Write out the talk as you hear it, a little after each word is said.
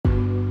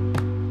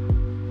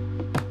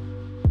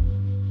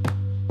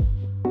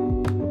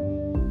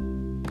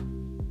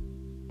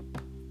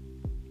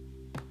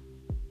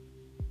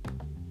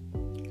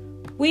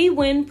We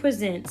Win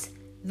presents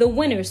the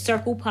Winner's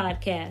Circle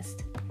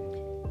Podcast.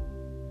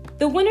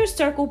 The Winner's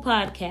Circle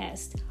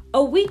Podcast,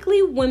 a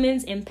weekly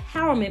women's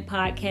empowerment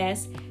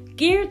podcast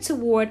geared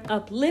toward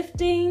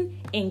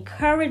uplifting,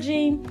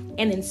 encouraging,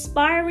 and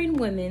inspiring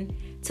women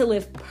to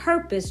live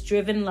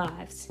purpose-driven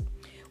lives.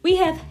 We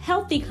have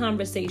healthy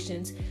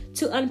conversations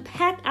to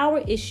unpack our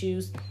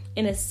issues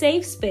in a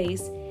safe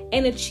space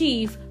and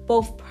achieve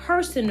both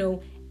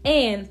personal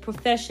and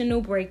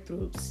professional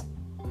breakthroughs.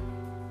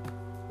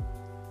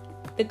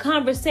 The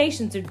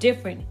conversations are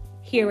different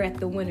here at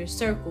the Winner's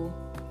Circle.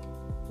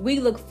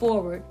 We look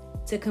forward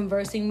to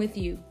conversing with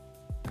you.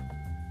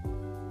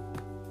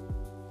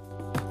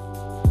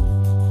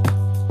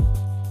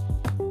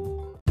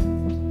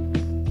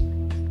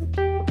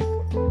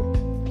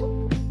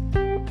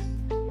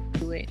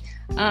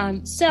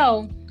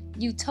 So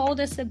you told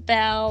us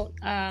about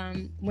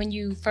when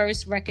you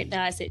first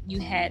recognized that you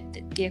had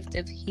the gift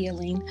of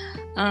healing.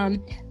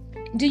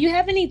 Do you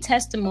have any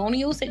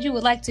testimonials that you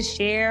would like to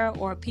share,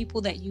 or people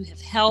that you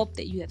have helped,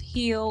 that you have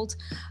healed,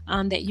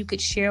 that you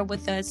could share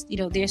with us,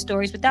 their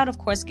stories, without, of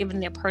course, giving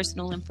their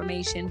personal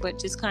information, but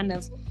just kind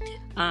of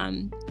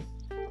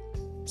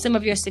some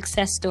of your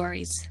success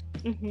stories?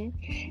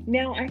 Mm-hmm.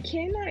 Now, I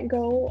cannot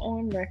go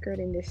on record,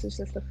 and this is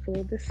just a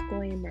full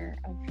disclaimer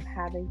of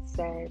having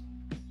said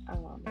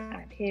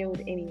I've healed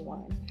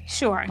anyone.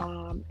 Sure.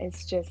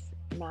 It's just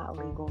not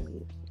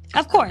legally.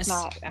 Of course.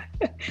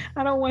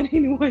 I don't want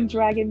anyone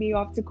dragging me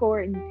off to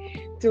court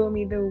and doing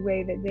me the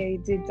way that they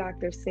did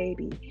Dr.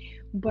 Sebi.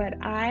 But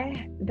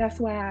that's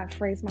why I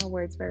phrase my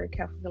words very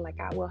carefully. Like,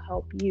 I will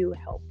help you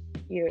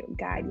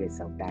guide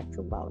yourself back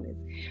to wellness.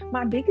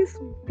 My biggest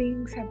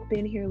things have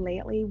been here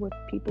lately with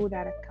people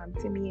that have come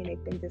to me and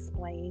they've been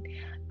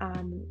displaying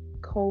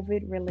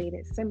COVID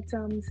related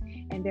symptoms,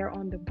 and they're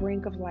on the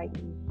brink of like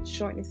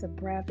shortness of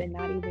breath and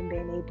not even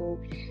being able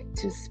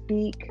to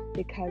speak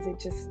because it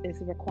just is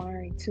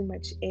requiring too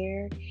much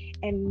air.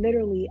 And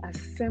literally a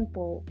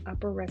simple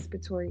upper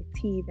respiratory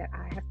tea that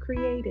I have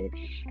created.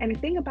 And the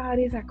thing about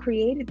it is I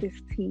created this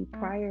tea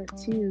prior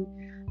to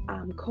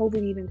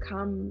COVID even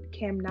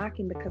came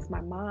knocking, because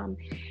my mom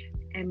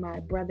and my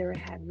brother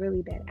had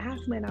really bad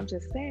asthma, and I'm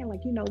just saying, like,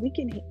 we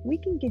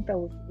can get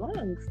those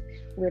lungs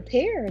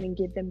repaired and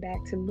get them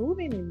back to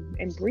moving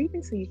and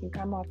breathing, so you can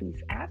come off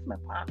these asthma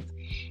pumps.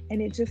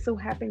 And it just so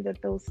happened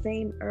that those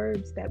same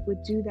herbs that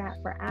would do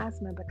that for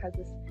asthma, because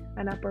it's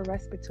an upper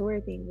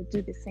respiratory thing, would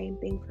do the same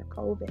thing for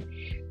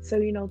COVID. So,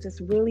 just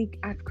really,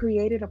 I've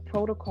created a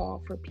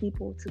protocol for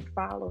people to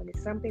follow, and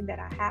it's something that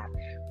I have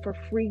for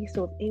free.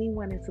 So if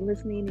anyone is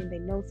listening and they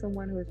know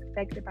someone who is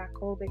affected by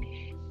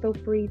COVID, feel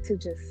free to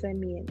just send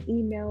me an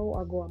email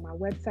or go on my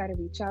website and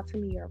reach out to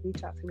me on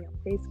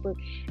Facebook,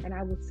 and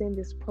I will send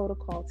this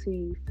protocol to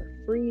you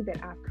for free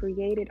that I've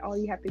created. All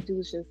you have to do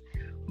is just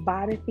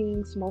buy the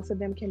things. Most of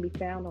them can be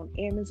found on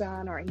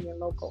Amazon or in your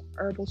local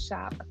herbal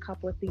shop. A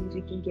couple of things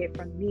you can get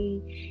from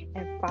me,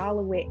 and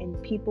follow it,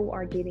 and people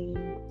are getting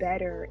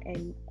better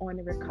and on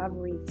the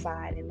recovery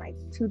side in like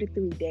 2 to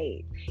 3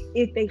 days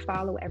if they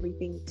follow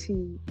everything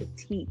to the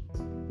T.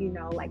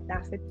 Like,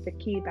 that's the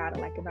key about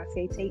it. Like, if I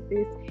say take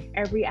this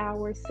every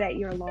hour, set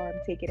your alarm,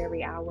 take it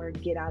every hour,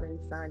 get out in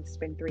the sun,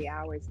 spend 3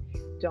 hours.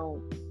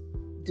 Don't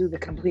do the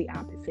complete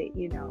opposite,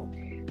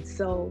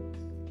 So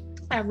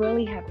I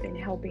really have been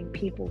helping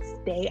people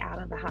stay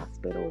out of the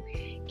hospital,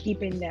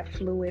 keeping that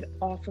fluid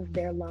off of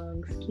their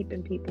lungs,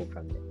 keeping people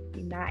from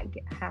not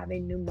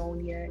having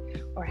pneumonia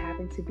or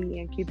having to be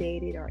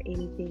incubated or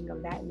anything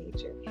of that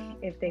nature.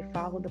 If they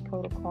follow the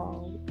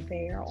protocol,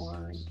 they're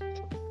on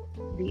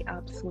the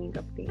upswing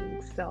of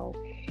things. So,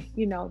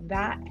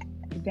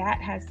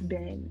 that has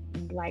been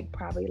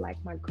probably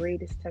my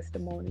greatest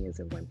testimony,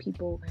 is when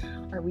people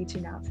are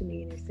reaching out to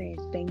me and they're saying,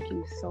 thank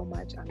you so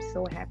much. I'm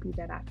so happy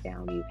that I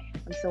found you.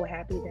 I'm so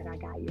happy that I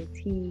got your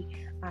tea.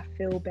 I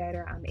feel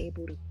better. I'm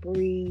able to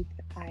breathe.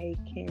 I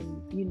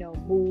can,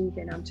 move.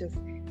 And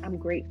I'm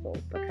grateful,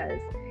 because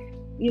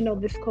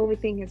this COVID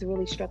thing has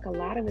really struck a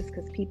lot of us,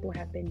 because people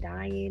have been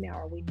dying,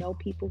 or we know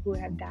people who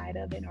have died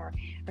of it, or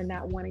are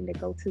not wanting to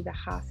go to the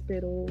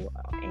hospital.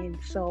 And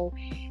so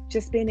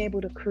just being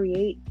able to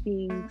create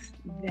things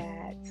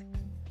that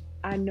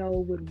I know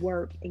would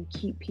work and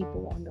keep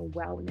people on the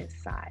wellness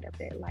side of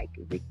it, like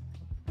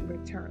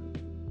return,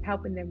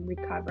 helping them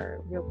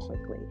recover real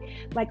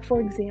quickly. Like, for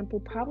example,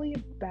 probably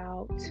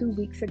about 2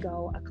 weeks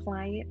ago, a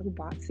client who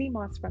bought sea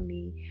moss from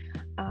me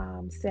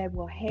said,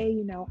 well,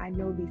 hey, I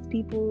know these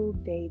people,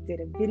 they did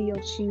a video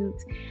shoot,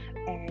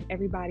 and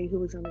everybody who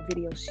was on the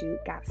video shoot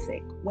got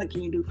sick. What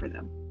can you do for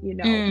them?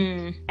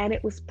 And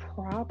it was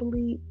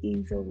probably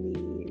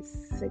easily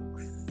 6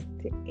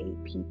 to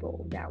 8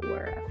 people that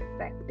were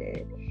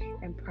affected,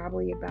 and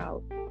probably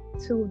about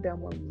 2 of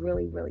them were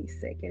really, really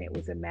sick. And it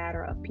was a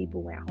matter of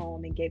people went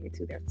home and gave it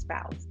to their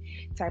spouse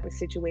type of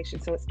situation.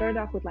 So it started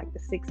off with the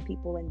 6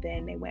 people, and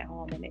then they went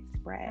home and it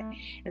spread.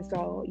 And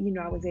so,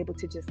 I was able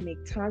to just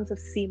make tons of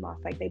sea moss.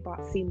 Like, they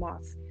bought sea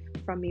moss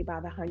from me by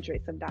the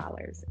hundreds of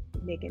dollars,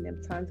 making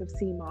them tons of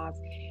sea moss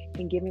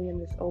and giving them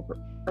this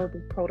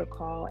herbal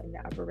protocol and the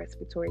upper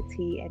respiratory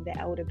tea and the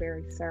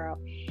elderberry syrup.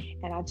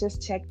 And I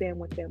just checked in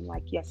with them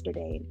like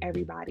yesterday, and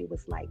everybody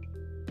was like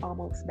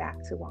almost back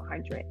to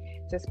 100,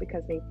 just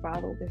because they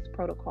followed this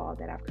protocol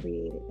that I've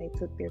created. They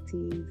took their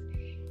teas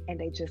and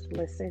they just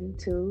listened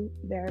to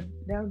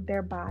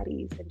their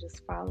bodies and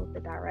just followed the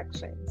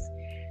directions.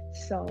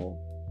 So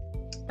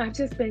I've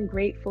just been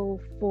grateful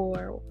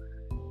for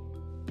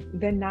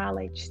the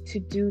knowledge to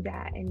do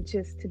that, and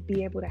just to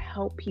be able to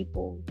help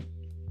people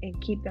and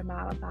keep them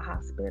out of the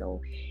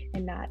hospital,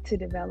 and not to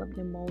develop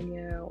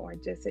pneumonia or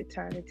just it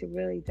turn into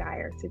really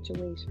dire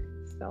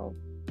situations. So,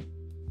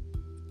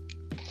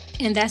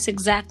 and that's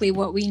exactly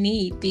what we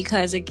need,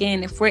 because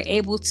again, if we're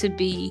able to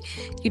be,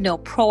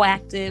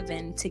 proactive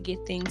and to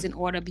get things in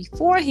order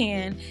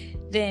beforehand,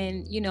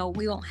 then,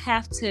 we won't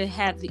have to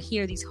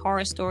hear these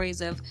horror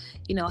stories of,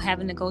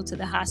 having to go to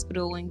the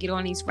hospital and get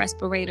on these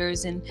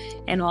respirators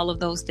and all of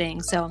those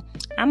things. So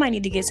I might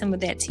need to get some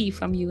of that tea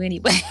from you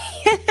anyway.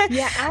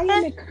 Yeah, I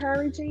am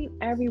encouraging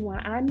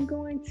everyone. I'm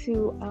going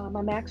to,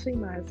 I'm actually,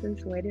 my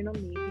husband's waiting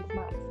on me.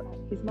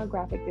 He's my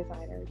graphic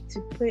designer,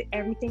 to put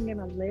everything in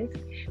a list,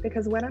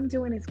 because what I'm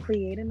doing is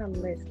creating a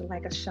list,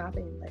 like a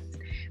shopping list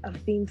of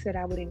things that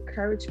I would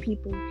encourage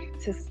people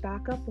to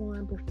stock up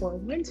on before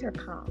winter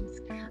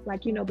comes.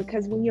 Like,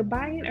 because when you're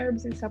buying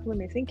herbs and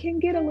supplements, it can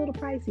get a little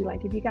pricey.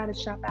 Like if you got to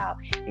shop out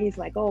and it's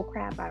like, oh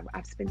crap,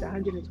 I've spent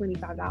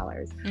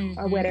 $125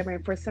 or whatever.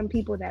 And for some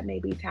people that may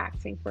be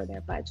taxing for their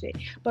budget,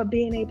 but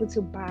being able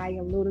to buy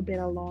a little bit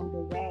along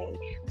the way,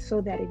 so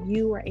that if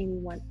you or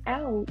anyone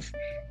else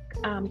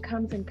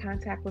comes in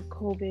contact with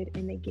COVID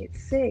and they get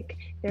sick,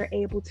 they're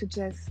able to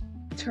just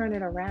turn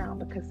it around,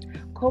 because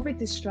COVID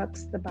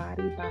destructs the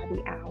body by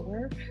the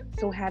hour.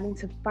 So having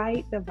to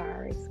fight the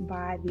virus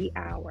by the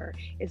hour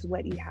is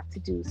what you have to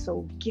do.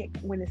 So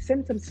when the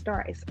symptoms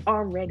start, it's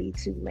already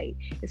too late.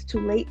 It's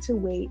too late to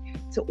wait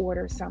to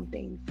order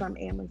something from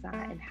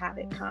Amazon and have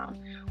it come.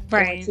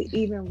 Right. Or to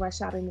even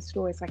rush out in the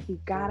store. It's like you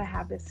gotta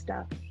have this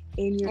stuff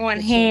in your on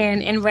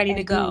hand and ready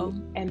to go,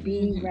 and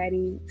be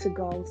ready to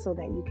go, so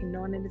that you can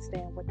know and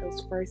understand what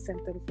those first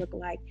symptoms look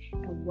like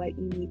and what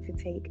you need to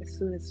take as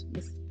soon as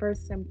the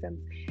first symptoms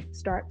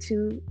start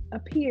to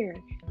appear,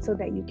 so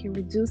that you can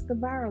reduce the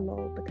viral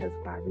load, because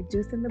by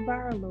reducing the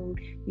viral load,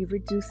 you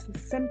reduce the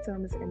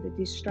symptoms and the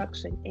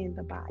destruction in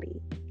the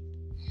body.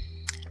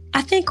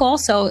 I think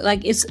also,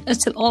 like, it's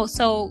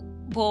also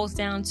boils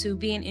down to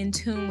being in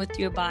tune with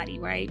your body,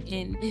 right?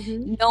 And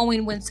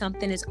knowing when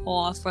something is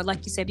off, or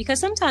like you said,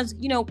 because sometimes,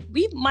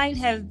 we might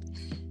have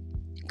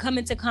come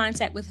into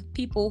contact with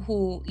people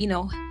who,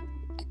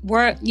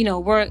 have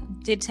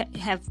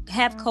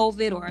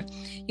COVID, or,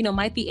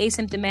 might be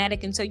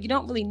asymptomatic. And so you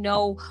don't really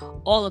know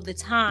all of the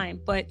time.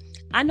 But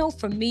I know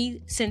for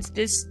me, since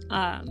this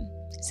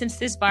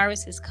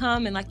virus has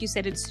come, and like you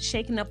said, it's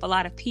shaken up a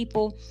lot of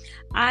people,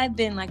 I've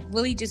been like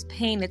really just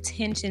paying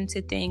attention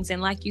to things.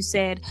 And like you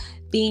said,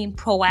 being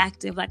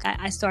proactive. Like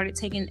I started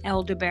taking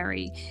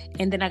elderberry,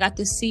 and then I got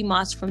the sea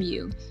moss from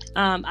you.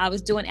 I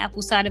was doing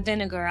apple cider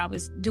vinegar. I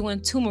was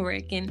doing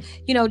turmeric, and,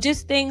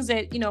 just things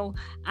that,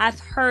 I've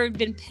heard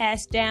been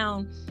passed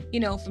down,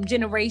 from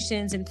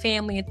generations and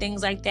family and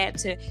things like that,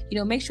 to,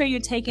 make sure you're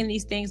taking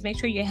these things, make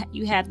sure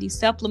you have these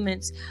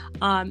supplements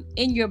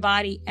in your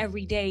body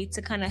every day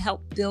to kind of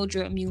help build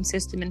your immune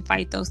system and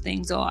fight those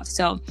things off.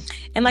 So,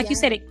 and like you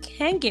said, it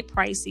can get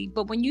pricey,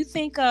 but when you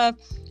think of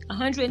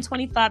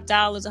 $125,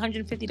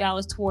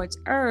 $150 towards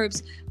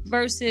herbs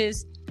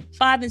versus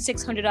 $500 and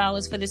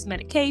 $600 for this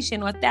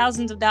medication, or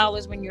thousands of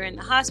dollars when you're in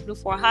the hospital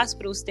for a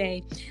hospital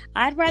stay,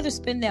 I'd rather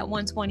spend that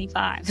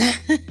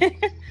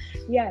 $125.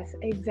 Yes,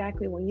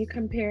 exactly. When you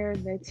compare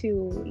the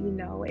two,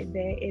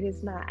 it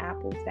is not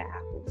apples to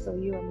apples. So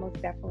you are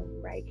most definitely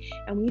right.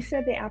 And when you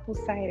said the apple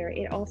cider,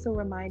 it also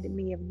reminded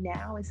me of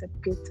now is a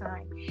good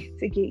time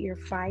to get your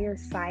fire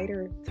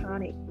cider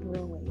tonic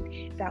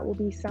brewing. That will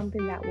be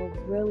something that will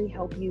really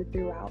help you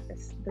throughout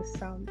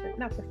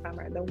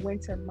the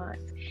winter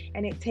months.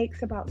 And it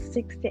takes about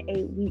 6 to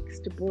 8 weeks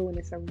to brew, and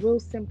it's a real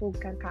simple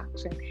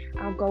concoction.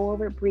 I'll go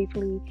over it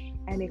briefly,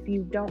 and if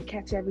you don't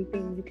catch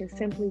everything, you can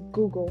simply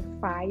Google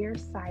fire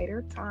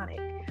cider tonic,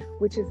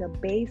 which is a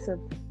base of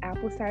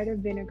apple cider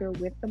vinegar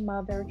with the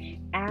mother,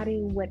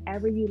 adding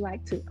whatever you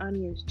like to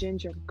onions,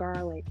 ginger,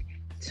 garlic,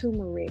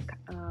 turmeric.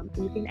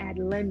 You can add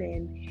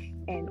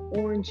lemon and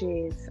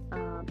oranges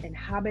and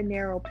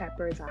habanero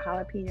peppers or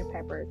jalapeno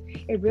peppers.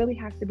 It really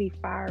has to be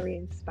fiery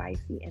and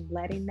spicy, and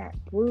letting that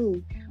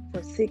brew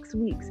for 6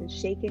 weeks and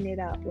shaking it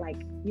up like,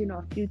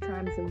 a few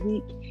times a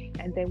week.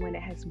 And then when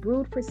it has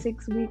brewed for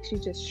 6 weeks, you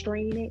just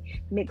strain it,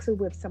 mix it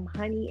with some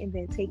honey, and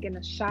then taking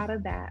a shot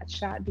of that, a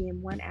shot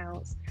being 1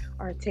 ounce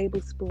or a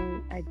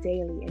tablespoon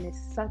daily. And it's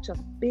such a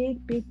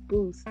big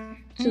boost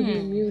to the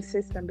immune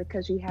system,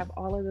 because you have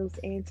all of those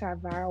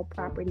antiviral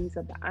properties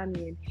of the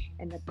onion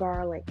and the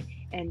garlic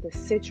and the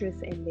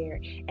citrus in there.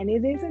 And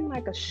it isn't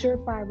like a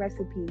surefire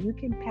recipe. You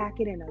can pack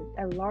it in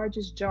a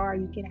largest jar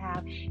you can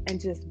have and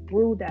just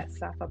brew that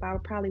stuff up. I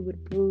probably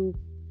would brew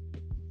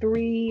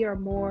 3 or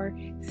more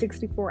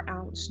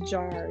 64-ounce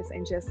jars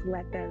and just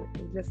let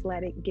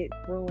it get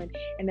brewing.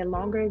 And the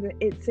longer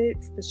it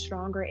sits, the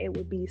stronger it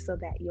will be, so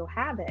that you'll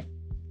have it.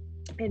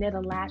 And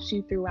it'll last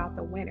you throughout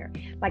the winter.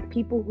 Like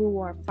people who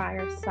are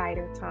fire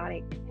cider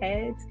tonic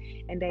heads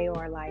and they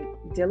are like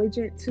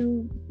diligent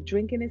to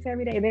drinking this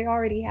every day, they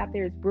already have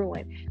theirs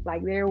brewing.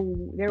 Like they're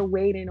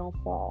waiting on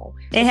fall.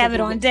 They have it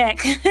on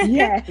deck.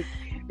 Yes,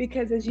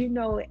 because as you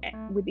know,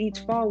 with each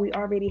fall we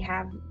already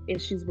have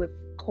issues with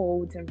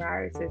colds and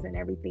viruses and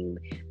everything.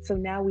 So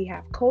now we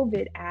have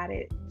COVID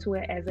added to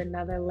it as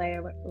another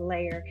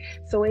layer.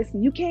 So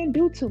you can't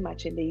do too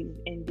much in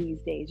these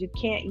days. You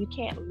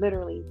can't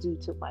literally do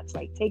too much.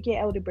 Like take your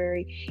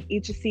elderberry,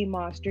 eat your sea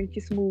moss, drink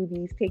your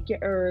smoothies, take your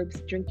herbs,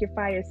 drink your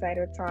fire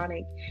cider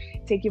tonic,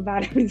 take your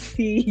vitamin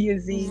C, your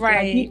zinc.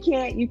 Right.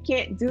 Like you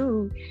can't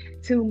do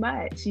too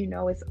much.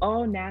 It's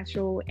all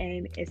natural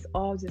and it's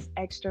all just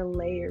extra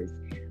layers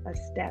of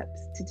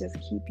steps to just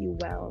keep you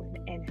well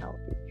and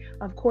healthy.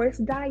 Of course,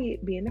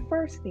 diet being the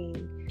first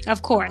thing.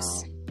 Of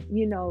course.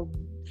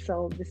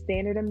 So the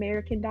standard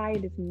American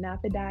diet is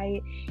not the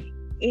diet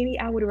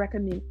I would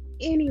recommend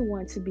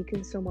anyone to be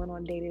consuming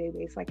on a day-to-day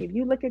basis. Like if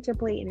you look at your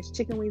plate and it's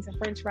chicken wings and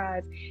french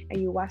fries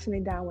and you're washing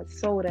it down with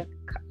soda,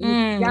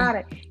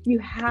 you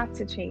have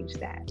to change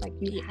that. Like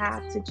you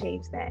have to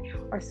change that.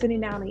 Or sitting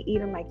down and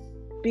eating like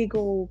big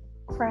old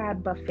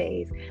crab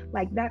buffets,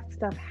 like that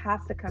stuff has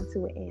to come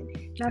to an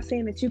end. Not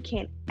saying that you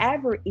can't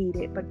ever eat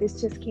it, but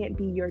this just can't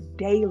be your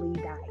daily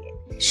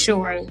diet.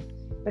 Sure.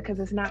 Because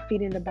it's not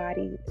feeding the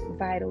body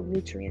vital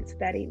nutrients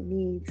that it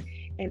needs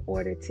in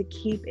order to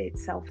keep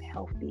itself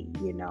healthy,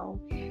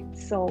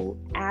 So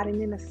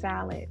adding in a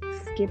salad,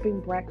 skipping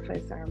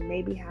breakfast, or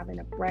maybe having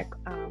a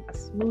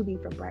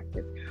smoothie for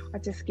breakfast, or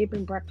just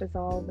skipping breakfast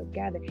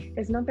altogether.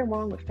 There's nothing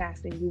wrong with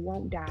fasting. You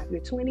won't die. If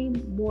you're 20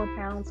 more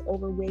pounds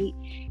overweight,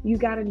 you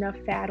got enough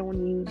fat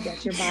on you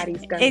that your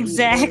body's gonna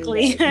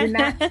exactly.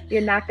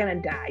 You're not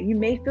gonna die. You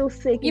may feel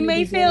sick. You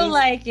may feel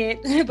like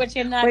it, but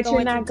you're not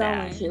going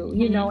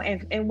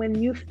to. And when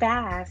you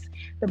fast,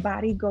 the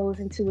body goes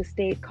into a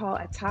state called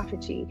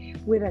autophagy.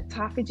 What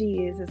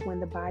autophagy is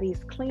when the body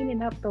is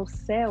cleaning up those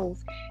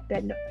cells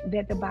that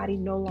the body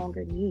no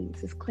longer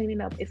needs. It's cleaning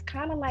up. It's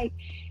kind of like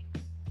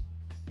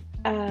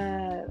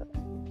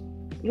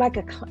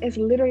it's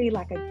literally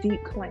like a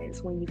deep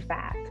cleanse when you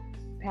fast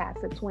past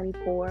the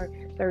 24,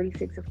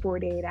 36, or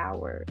 48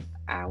 hours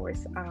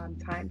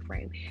time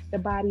frame. The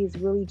body is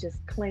really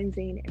just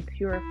cleansing and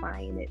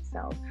purifying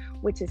itself,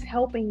 which is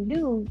helping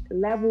you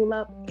level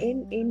up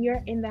in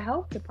the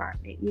health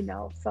department.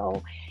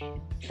 So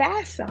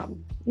fast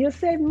some, you'll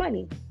save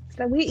money.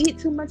 So we eat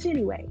too much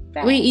anyway.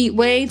 Fast. We eat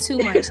way too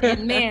much.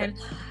 And man,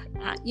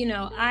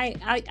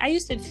 I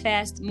used to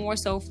fast more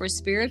so for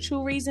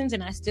spiritual reasons,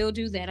 and I still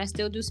do that. I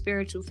still do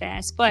spiritual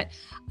fast, but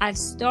I've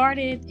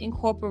started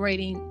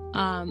incorporating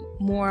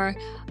more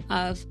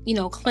of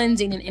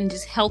cleansing and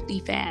just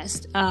healthy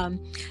fast.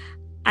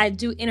 I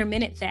do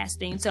intermittent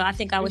fasting, so I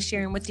think I was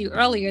sharing with you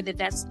earlier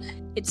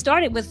it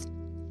started with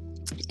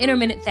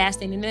intermittent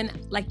fasting, and then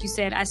like you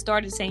said, I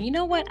started saying, you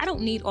know what, I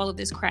don't need all of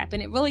this crap.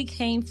 And it really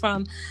came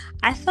from,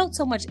 I felt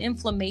so much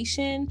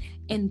inflammation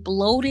and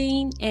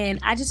bloating, and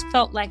I just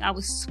felt like I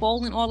was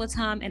swollen all the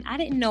time, and I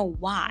didn't know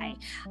why.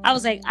 I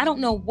was like, I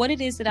don't know what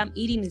it is that I'm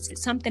eating. Is it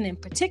something in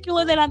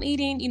particular that I'm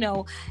eating?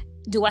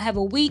 Do I have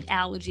a wheat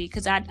allergy?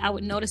 Because I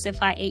would notice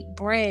if I ate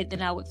bread,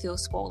 then I would feel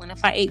swollen.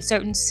 If I ate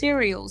certain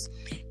cereals,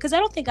 because I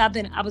don't think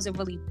I was a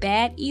really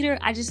bad eater.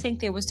 I just think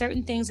there were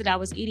certain things that I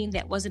was eating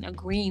that wasn't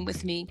agreeing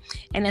with me.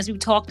 And as we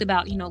talked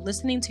about,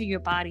 listening to your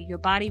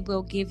body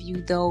will give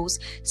you those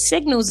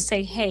signals to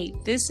say, hey,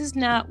 this is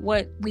not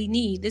what we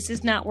need. This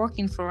is not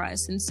working for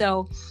us. And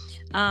so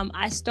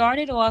I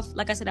started off,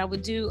 like I said, I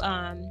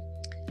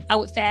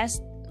would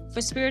fast for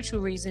spiritual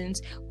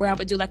reasons, where I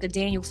would do like a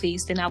Daniel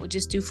feast, and I would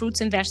just do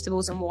fruits and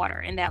vegetables and water,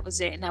 and that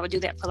was it. And I would do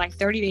that for like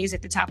 30 days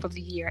at the top of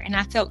the year, and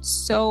I felt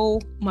so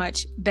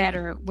much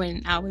better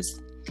when I was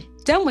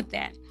done with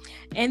that.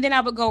 And then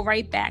I would go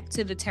right back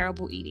to the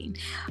terrible eating.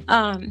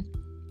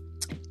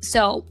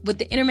 So with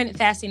the intermittent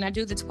fasting, I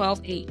do the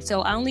 12-8.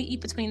 So I only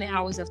eat between the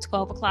hours of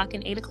 12 o'clock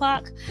and 8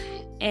 o'clock.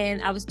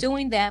 And I was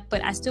doing that,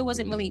 but I still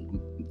wasn't really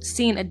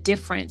seeing a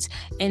difference.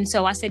 And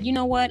so I said, you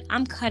know what?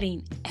 I'm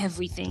cutting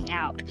everything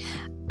out.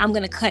 I'm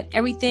going to cut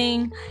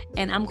everything,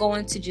 and I'm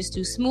going to just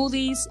do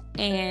smoothies,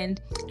 and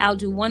I'll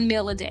do one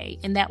meal a day.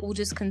 And that will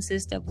just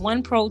consist of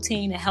one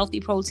protein, a healthy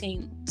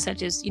protein,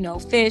 such as,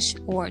 fish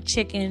or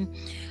chicken.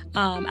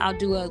 I'll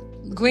do a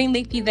green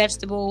leafy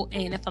vegetable,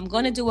 and if I'm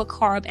going to do a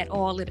carb at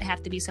all, it'd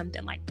have to be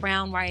something like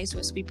brown rice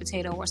or sweet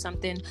potato or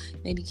something,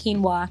 maybe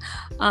quinoa.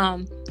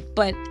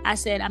 But I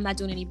said I'm not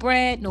doing any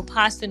bread, no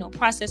pasta, no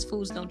processed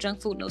foods, no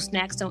junk food, no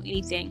snacks, no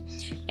anything.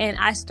 And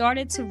I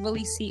started to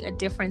really see a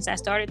difference. I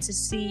started to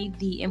see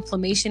the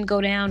inflammation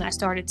go down. I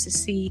started to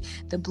see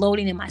the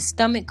bloating in my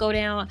stomach go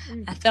down.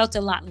 I felt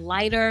a lot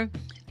lighter.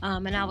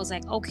 And I was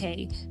like,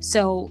 okay,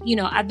 so,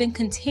 I've been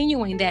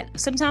continuing that.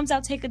 Sometimes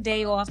I'll take a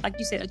day off, like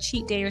you said, a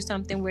cheat day or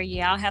something where,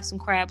 I'll have some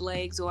crab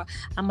legs or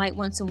I might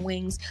want some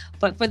wings.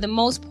 But for the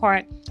most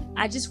part,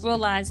 I just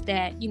realized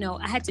that,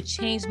 I had to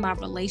change my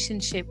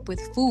relationship with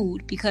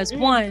food because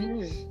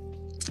one,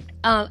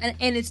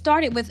 and it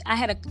started with, I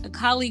had a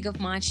colleague of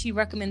mine, she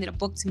recommended a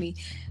book to me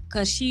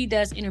because she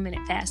does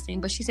intermittent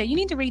fasting, but she said, you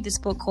need to read this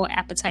book called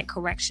Appetite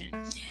Correction.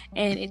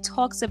 And it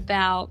talks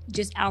about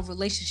just our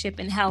relationship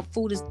and how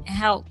food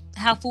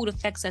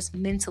affects us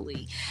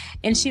mentally.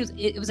 And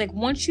it was like,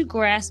 once you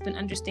grasp and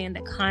understand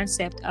the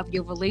concept of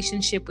your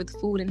relationship with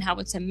food and how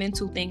it's a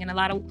mental thing, and a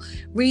lot of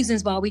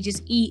reasons why we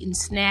just eat and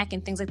snack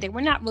and things like that,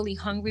 we're not really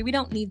hungry. We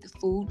don't need the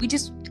food. We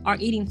just are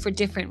eating for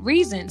different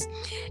reasons.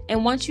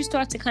 And once you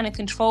start to kind of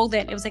control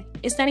that, it was like,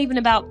 it's not even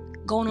about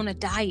going on a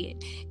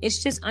diet.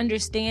 It's just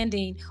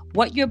understanding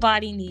what your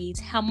body needs,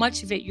 how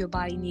much of it your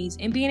body needs,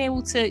 and being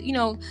able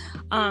to,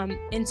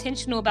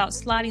 intentional about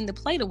sliding the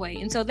plate away.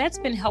 And so that's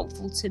been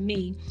helpful to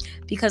me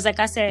because, like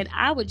I said,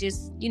 I would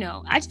just,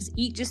 I just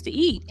eat just to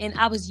eat. And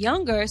I was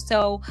younger,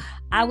 so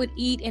I would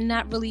eat and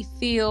not really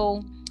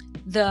feel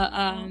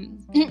the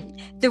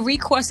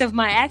recourse of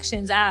my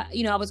actions. I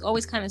was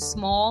always kind of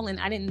small and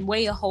I didn't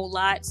weigh a whole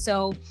lot.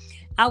 So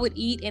I would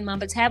eat and my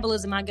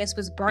metabolism, I guess,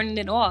 was burning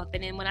it off.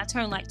 And then when I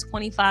turned like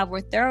 25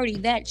 or 30,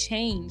 that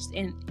changed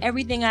and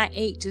everything I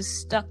ate just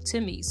stuck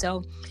to me.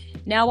 So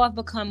now I've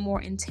become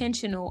more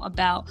intentional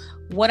about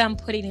what I'm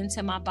putting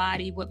into my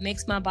body, what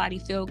makes my body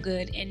feel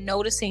good, and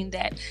noticing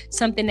that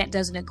something that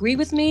doesn't agree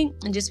with me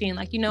and just being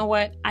like, you know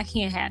what, I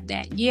can't have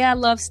that. Yeah, I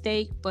love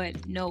steak,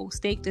 but no,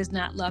 steak does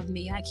not love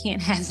me. I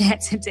can't have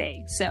that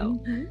today.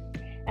 So,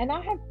 and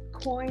I have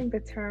coined the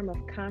term of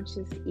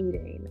conscious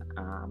eating.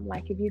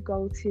 Like if you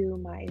go to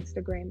my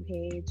Instagram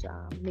page,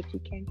 Nikki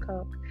Can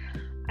Cook,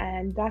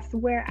 and that's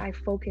where I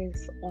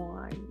focus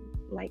on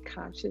like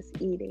conscious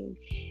eating.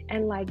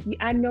 And like,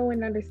 I know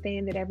and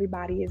understand that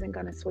everybody isn't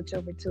going to switch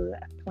over to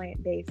a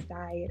plant-based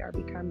diet or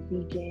become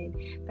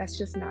vegan. That's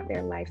just not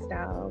their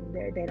lifestyle.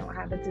 They don't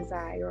have a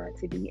desire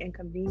to be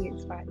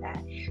inconvenienced by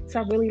that.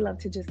 So I really love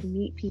to just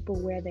meet people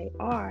where they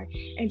are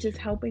and just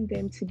helping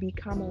them to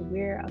become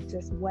aware of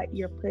just what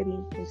you're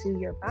putting into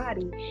your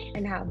body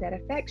and how that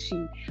affects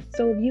you.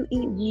 So if you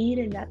eat weed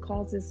and that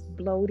causes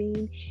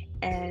bloating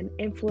and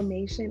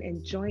inflammation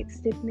and joint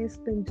stiffness,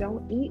 then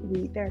don't eat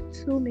wheat. There are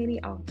too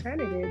many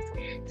alternatives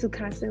to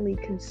constantly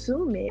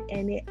consume it,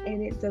 and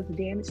it does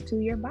damage to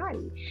your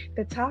body.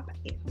 The top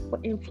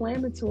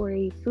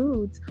inflammatory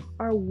foods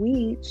are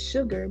wheat,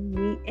 sugar,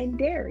 meat, and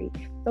dairy.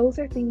 Those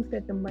are things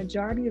that the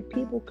majority of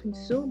people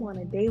consume on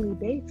a daily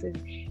basis,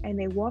 and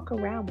they walk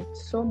around with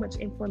so much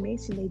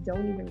inflammation they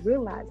don't even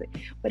realize it.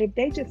 But if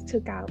they just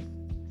took out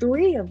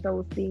 3 of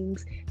those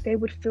things, they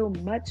would feel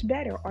much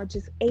better, or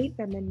just ate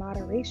them in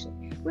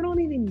moderation. We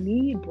don't even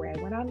need bread.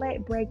 When I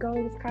let bread go,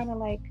 it's kind of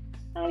like,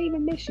 I don't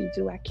even miss you.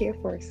 Do I care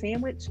for a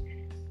sandwich?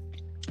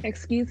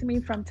 Excuse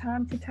me, from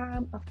time to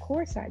time, of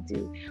course I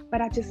do,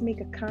 but I just make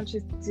a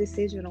conscious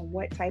decision on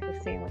what type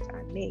of sandwich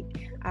I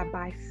make. I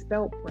buy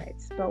spelt bread.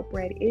 Spelt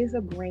bread is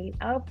a grain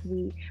of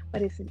wheat,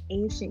 but it's an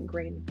ancient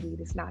grain of wheat.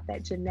 It's not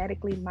that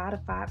genetically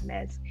modified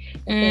mess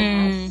that they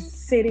have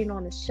sitting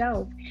on the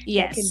shelf.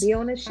 Yes. It can be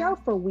on the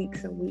shelf for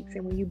weeks and weeks,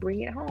 and when you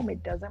bring it home,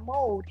 it doesn't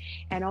mold.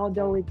 And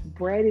although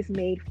bread is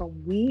made from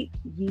wheat,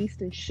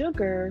 yeast, and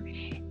sugar,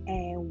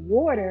 and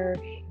water,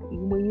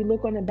 when you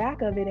look on the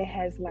back of it, it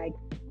has like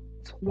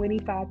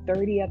 25,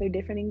 30 other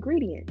different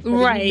ingredients. But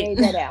right. If you made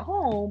that at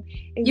home,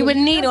 you would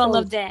need all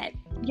of that.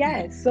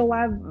 Yes. So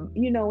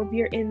if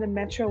you're in the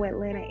metro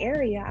Atlanta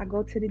area, I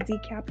go to the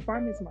DeKalb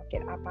Farmers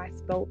Market. I buy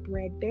spelt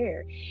bread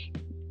there.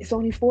 It's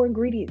only 4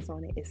 ingredients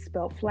on it. It's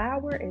spelt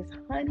flour, it's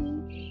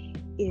honey,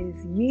 is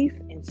yeast,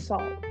 and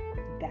salt.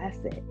 That's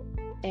it.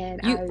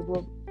 And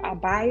I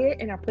buy it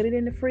and I put it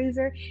in the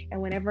freezer.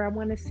 And whenever I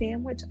want a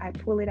sandwich, I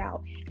pull it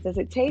out. Does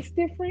it taste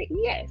different?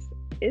 Yes.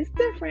 It's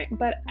different,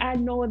 but I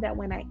know that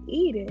when I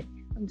eat it,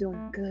 I'm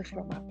doing good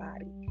for my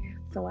body.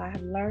 So I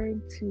have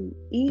learned to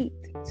eat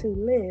to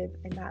live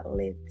and not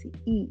live to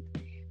eat,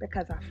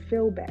 because I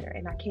feel better.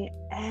 And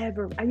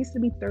I used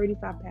to be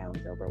 35 pounds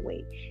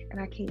overweight,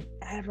 and I can't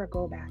ever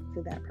go back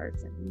to that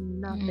person.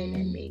 Nothing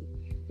in me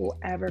will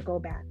ever go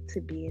back to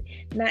being.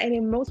 Now, and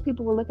then most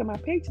people will look at my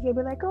pictures, they'll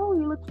be like, oh,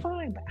 you look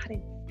fine, but I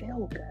didn't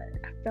feel good.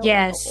 I felt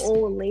like an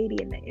old lady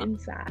in the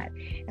inside,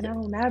 and I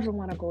don't ever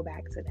want to go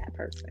back to that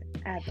person,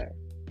 ever.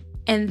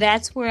 And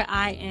that's where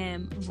I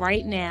am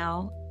right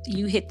now.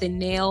 You hit the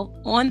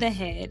nail on the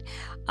head,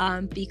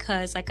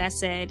 because like I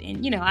said,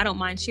 and I don't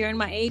mind sharing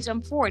my age,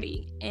 I'm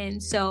 40.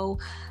 And so,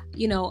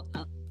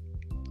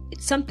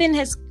 something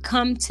has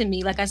come to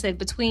me, like I said,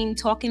 between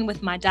talking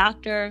with my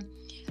doctor,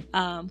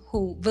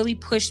 who really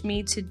pushed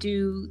me to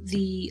do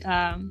the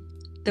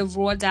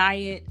raw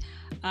diet.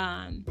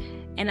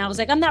 And I was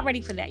like, I'm not ready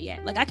for that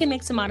yet. Like, I can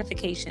make some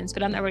modifications,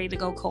 but I'm not ready to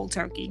go cold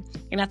turkey.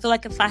 And I feel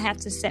like if I have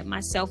to set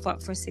myself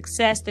up for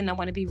success, then I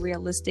want to be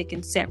realistic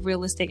and set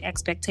realistic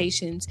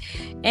expectations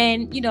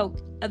and,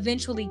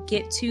 eventually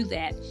get to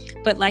that.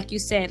 But like you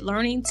said,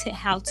 learning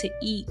how to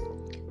eat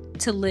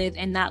to live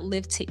and not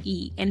live to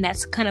eat. And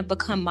that's kind of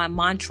become my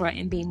mantra,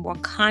 and being more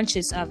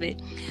conscious of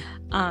it.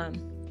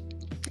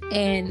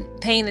 And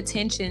paying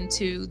attention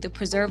to the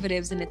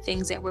preservatives and the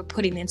things that we're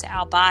putting into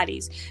our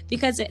bodies.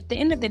 Because at the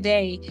end of the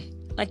day,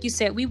 like you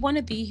said, we want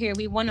to be here.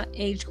 We want to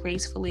age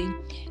gracefully.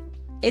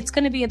 It's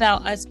going to be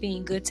about us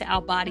being good to our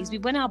bodies. We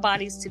want our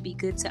bodies to be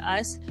good to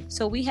us,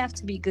 so we have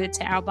to be good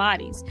to our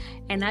bodies.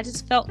 And I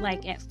just felt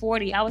like at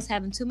 40, I was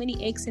having too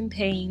many aches and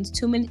pains,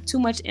 too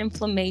much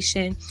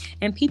inflammation.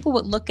 And people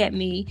would look at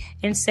me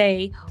and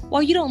say,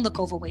 well, you don't look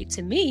overweight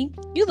to me.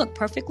 You look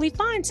perfectly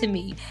fine to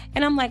me.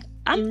 And I'm like,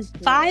 I'm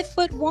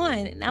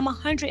 5'1" and I'm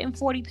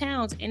 140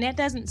 pounds. And that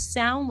doesn't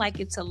sound like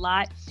it's a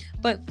lot.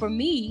 But for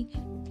me,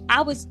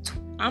 I was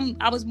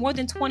more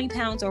than 20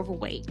 pounds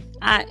overweight.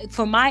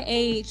 For my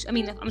age,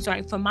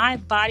 for my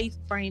body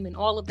frame and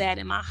all of that,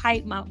 and my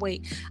height, my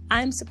weight,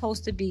 I'm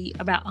supposed to be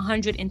about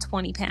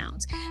 120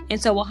 pounds.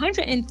 And so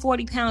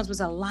 140 pounds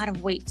was a lot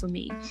of weight for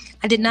me.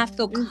 I did not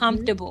feel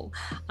comfortable.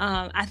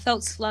 I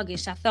felt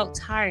sluggish. I felt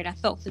tired. I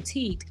felt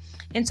fatigued.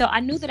 And so I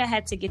knew that I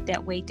had to get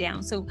that weight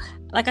down. So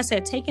like I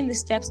said, taking the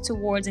steps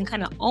towards and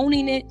kind of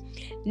owning it.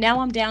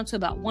 Now I'm down to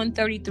about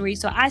 133.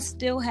 So I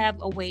still have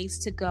a ways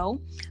to go,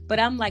 but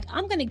I'm like,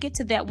 I'm going to get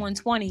to that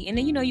 120. And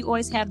then, you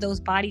always have those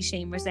body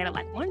shamers that are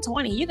like,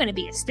 120, you're going to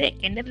be a stick.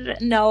 And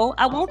no,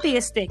 I won't be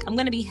a stick. I'm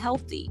going to be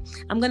healthy.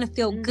 I'm going to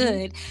feel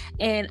good.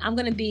 And I'm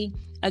going to be,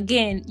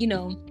 again,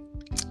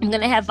 I'm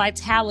going to have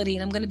vitality,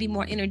 and I'm going to be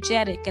more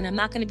energetic, and I'm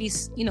not going to be,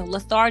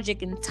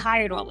 lethargic and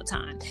tired all the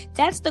time.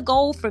 That's the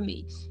goal for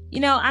me.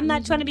 I'm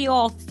not trying to be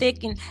all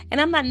thick, and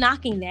I'm not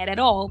knocking that at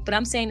all, but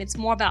I'm saying it's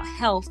more about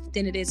health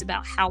than it is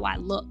about how I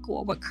look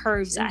or what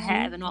curves I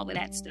have and all of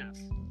that stuff.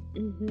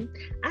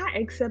 I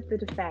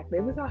accepted the fact.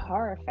 It was a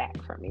hard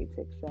fact for me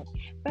to accept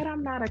that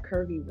I'm not a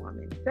curvy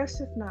woman. That's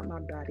just not my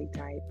body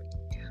type.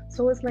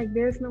 So it's like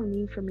there's no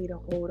need for me to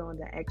hold on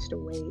to extra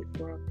weight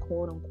for a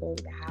quote unquote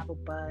to have a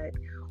butt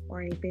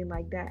or anything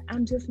like that.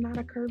 I'm just not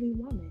a curvy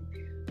woman.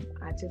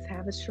 I just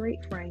have a straight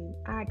frame.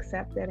 I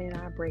accept that and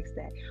I embrace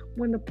that.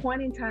 When the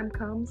point in time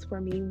comes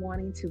for me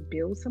wanting to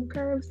build some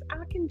curves,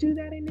 I can do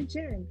that in the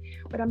gym.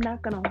 But I'm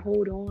not going to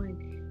hold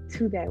on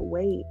to that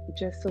weight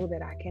just so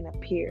that I can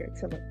appear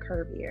to look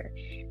curvier.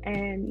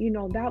 And,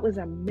 that was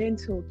a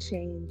mental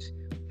change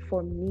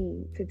for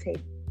me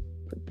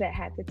that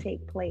had to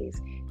take place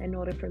in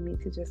order for me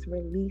to just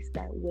release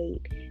that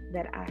weight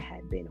that I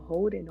had been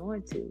holding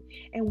on to.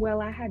 And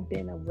while I had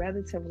been a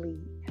relatively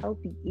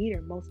healthy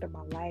eater most of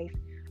my life,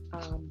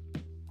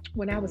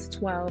 when I was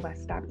 12, I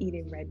stopped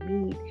eating red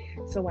meat.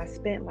 So I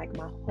spent like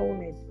my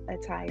whole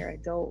entire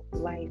adult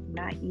life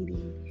not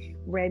eating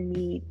red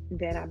meat.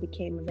 Then I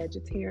became a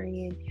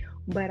vegetarian.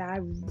 But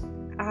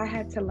I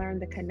had to learn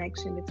the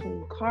connection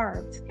between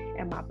carbs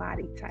and my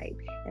body type.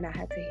 And I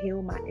had to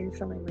heal my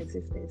insulin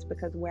resistance,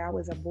 because where I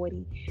was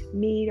avoiding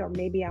meat, or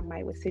maybe I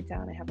would sit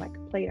down and have like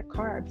a plate of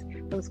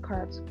carbs, those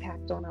carbs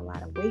packed on a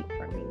lot of weight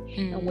for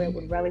me. And where it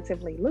would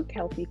relatively look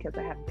healthy because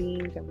I have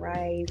beans and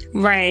rice,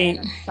 and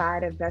a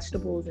side of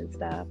vegetables and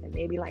stuff, and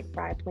maybe like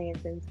fried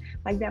plantains,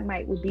 like that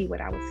would be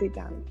what I would sit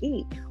down and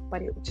eat.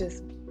 But it would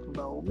just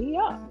blow me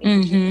up.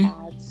 It just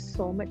add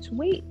so much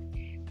weight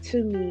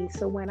to me.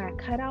 So when I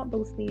cut out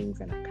those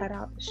things and I cut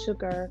out the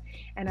sugar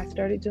and I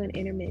started doing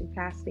intermittent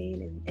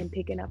fasting and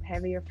picking up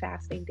heavier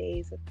fasting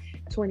days of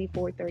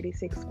 24,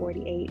 36,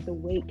 48, the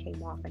weight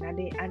came off, and I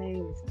didn't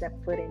even step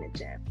foot in the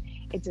gym.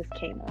 It just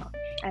came off.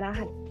 And I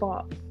had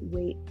fought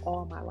weight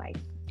all my life.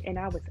 And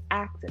I was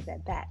active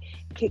at that.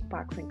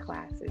 Kickboxing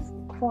classes,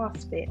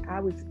 CrossFit. I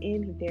was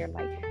in there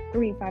like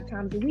 3 and 5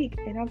 times a week,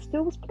 and I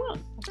still was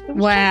plump.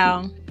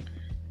 Wow.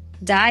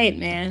 Diet,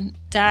 man.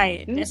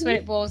 Diet. That's what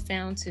it boils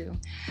down to.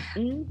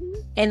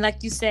 And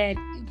like you said,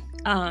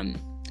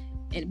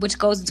 which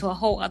goes into a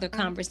whole other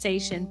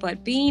conversation,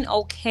 but being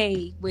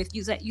okay with,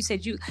 you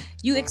said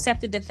you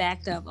accepted the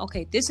fact of,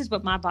 okay, this is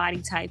what my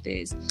body type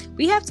is.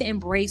 We have to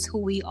embrace who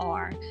we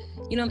are,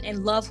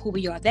 and love who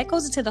we are. That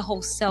goes into the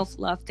whole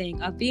self-love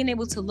thing of being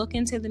able to look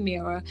into the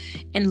mirror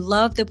and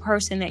love the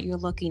person that you're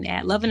looking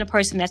at, loving the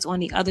person that's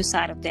on the other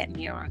side of that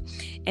mirror.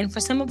 And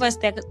for some of us,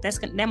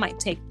 that might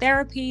take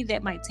therapy,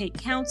 that might take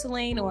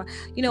counseling, or,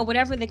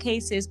 whatever the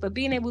case is, but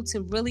being able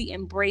to really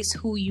embrace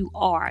who you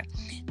are,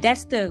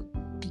 that's the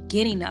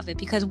beginning of it.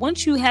 Because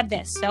once you have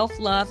that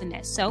self-love and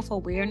that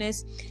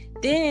self-awareness,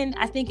 then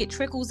I think it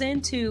trickles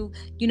into,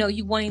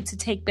 you wanting to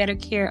take better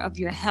care of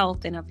your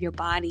health and of your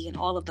body and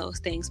all of those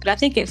things. But I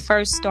think it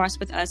first starts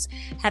with us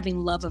having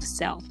love of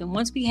self. And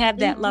once we have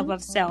that love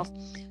of self,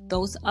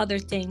 those other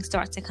things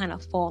start to kind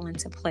of fall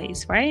into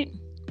place, right?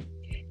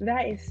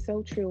 That is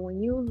so true.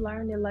 When you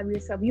learn to love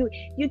yourself, you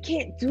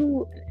can't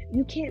do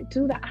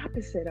the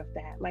opposite of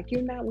that. Like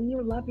when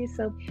you love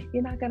yourself,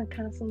 you're not going to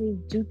constantly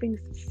do things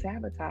to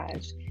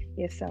sabotage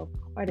yourself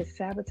or to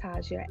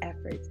sabotage your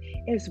efforts.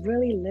 It's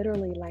really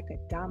literally like a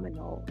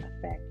domino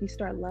effect. You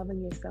start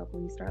loving yourself.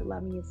 When you start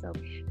loving yourself,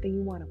 then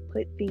you want to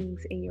put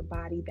things in your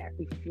body that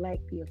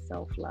reflect your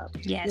self-love.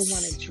 Yes. You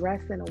want to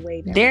dress in a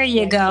way that there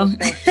you go.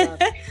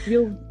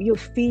 You'll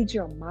feed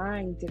your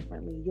mind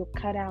differently. You'll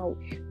cut out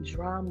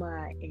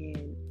drama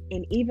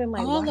and even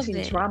like All of watching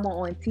it. drama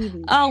on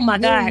TV. Oh my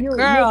God,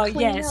 girl, you'll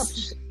clean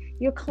yes.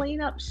 you'll clean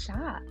up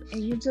shop,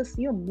 and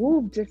you'll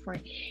move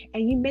different,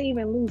 and you may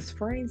even lose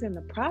friends in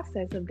the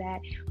process of that.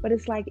 But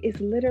it's like, it's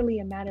literally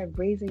a matter of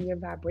raising your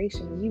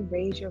vibration. When you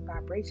raise your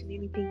vibration,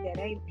 anything that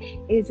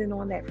isn't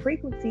on that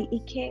frequency,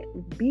 it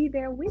can't be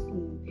there with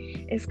you.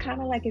 It's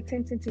kind of like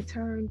attempting to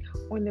turn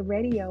on the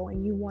radio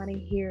and you want to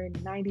hear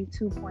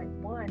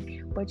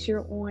 92.1, but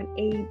you're on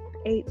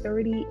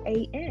 8:30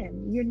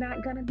 a.m. You're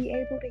not going to be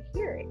able to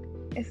hear it.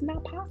 It's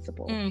not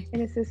possible. And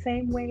it's the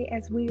same way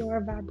as we are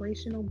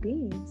vibrational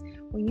beings.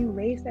 When you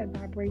raise that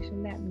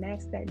vibration, that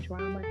mess, that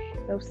drama,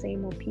 those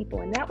same old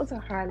people. And that was a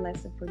hard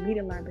lesson for me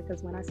to learn,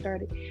 because when I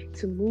started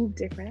to move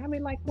different, I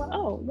mean, like, well,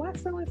 oh, why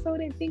so-and-so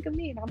didn't think of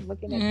me? And I'm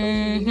looking at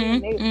social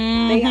media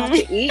and they out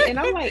to eat. And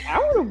I'm like, I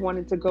would have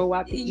wanted to go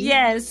out to eat.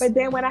 Yes. But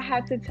then when I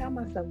had to tell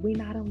myself, we're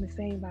not on the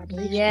same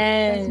vibration.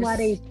 Yes. That's why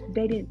they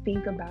didn't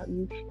think about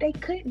you. They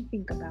couldn't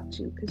think about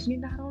you because you're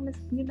not on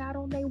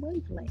their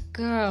wavelength.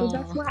 Girl. So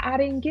that's why I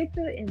didn't get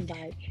the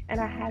invite, and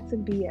I had to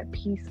be at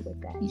peace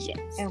with that. Yes.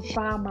 And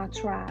find my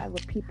tribe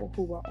of people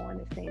who were on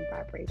the same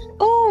vibration.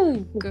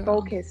 Oh, who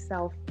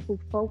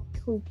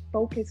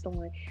focused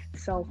on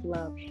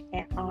self-love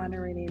and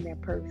honoring in their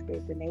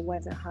purpose, and they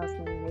wasn't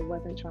hustling, and they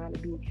wasn't trying to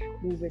be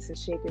movers and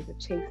shakers or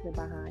chasing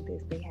behind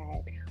this. They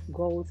had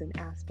goals and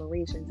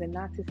aspirations. And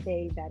not to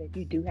say that if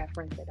you do have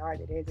friends that are,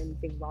 that there's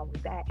anything wrong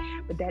with that,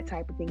 but that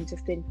type of thing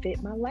just didn't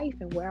fit my life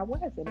and where I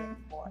wasn't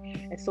anymore.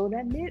 And so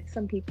that meant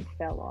some people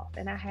fell off,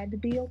 and I had to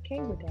be okay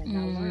with that. And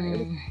I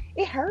learned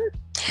it hurt.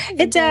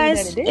 It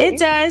does. It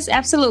does.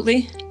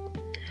 Absolutely.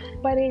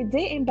 But it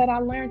didn't. But I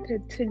learned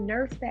to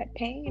nurse that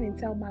pain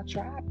until my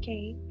tribe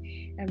came.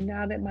 And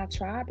now that my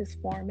tribe is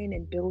forming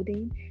and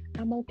building,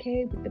 I'm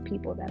okay with the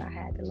people that I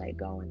had to let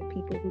go and the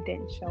people who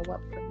didn't show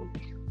up for me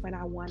when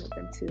I wanted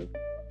them to.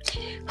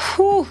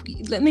 Whew,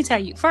 let me tell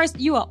you, first,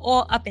 you are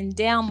all up and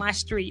down my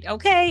street,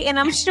 okay? And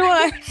I'm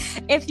sure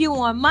if you're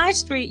on my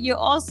street, you're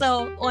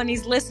also on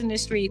these listener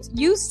streets.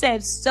 You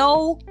said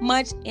so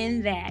much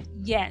in that.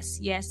 Yes.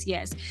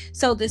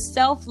 So the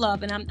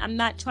self-love, and I'm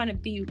not trying to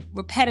be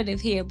repetitive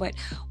here, but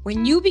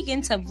when you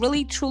begin to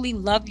really, truly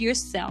love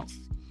yourself,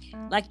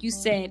 like you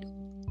said,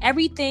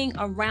 everything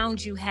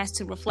around you has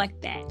to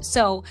reflect that.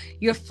 So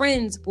your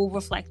friends will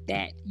reflect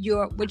that.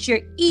 What you're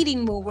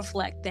eating will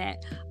reflect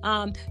that.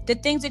 The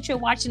things that you're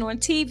watching on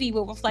TV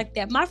will reflect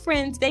that. My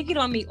friends, they get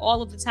on me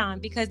all of the time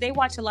because they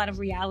watch a lot of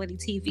reality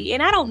TV,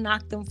 and I don't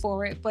knock them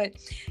for it, but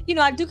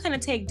I do kind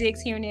of take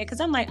digs here and there because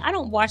I'm like, I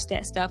don't watch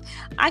that stuff.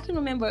 I can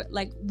remember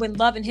like when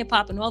Love and Hip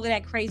Hop and all of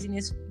that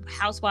craziness,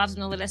 Housewives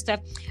and all of that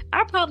stuff,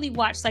 I probably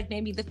watched like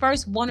maybe the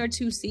first 1 or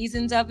 2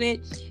 seasons of it.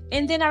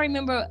 And then I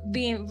remember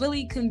being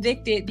really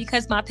convicted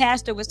because my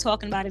pastor was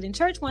talking about it in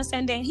church one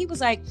Sunday, and he was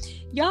like,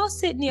 y'all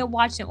sitting there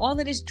watching all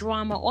of this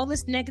drama, all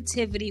this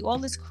negativity, all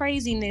this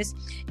craziness,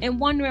 and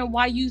wondering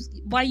why you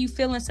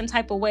feeling some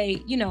type of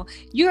way.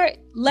 You're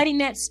letting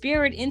that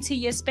spirit into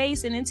your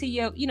space and into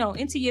your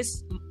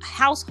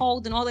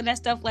household and all of that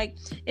stuff. Like,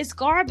 it's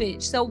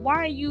garbage. So why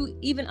are you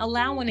even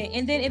allowing it?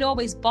 And then it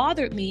always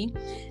bothered me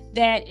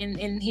that,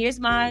 and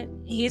here's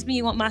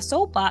me on my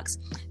soapbox,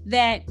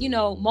 that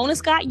Mona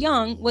Scott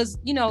Young was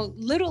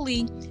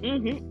literally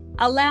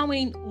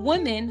allowing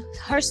women,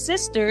 her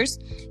sisters,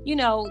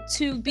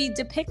 to be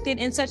depicted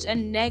in such a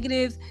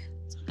negative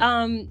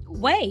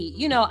way.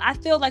 I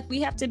feel like we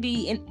have to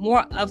be in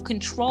more of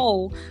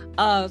control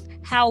of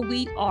how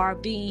we are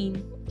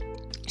being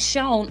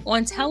shown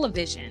on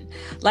television.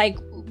 Like,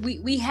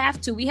 we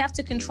have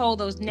to control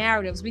those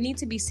narratives. We need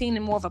to be seen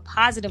in more of a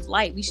positive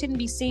light. We shouldn't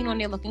be seen on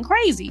there looking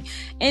crazy.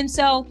 And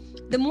so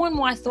the more and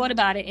more I thought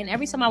about it, and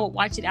every time I would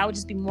watch it, I would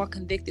just be more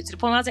convicted, to the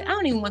point where I was like, I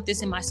don't even want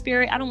this in my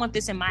spirit. I don't want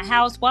this in my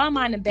house. Why am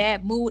I in a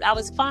bad mood? I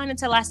was fine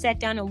until I sat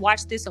down and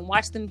watched this and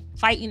watched them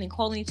fighting and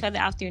calling each other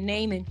out their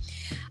name. And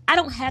I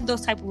don't have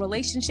those type of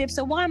relationships.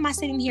 So why am I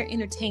sitting here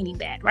entertaining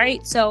that?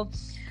 Right. So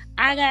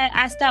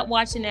I stopped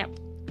watching that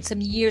some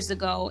years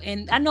ago,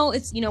 and I know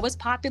it's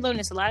popular and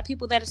there's a lot of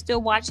people that are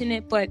still watching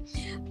it, but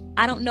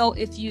I don't know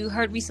if you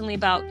heard recently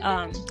about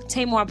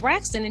Tamar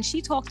Braxton, and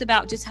she talked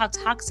about just how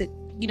toxic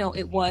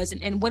it was,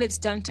 and what it's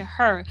done to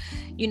her,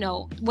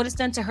 what it's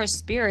done to her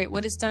spirit,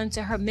 what it's done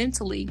to her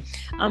mentally,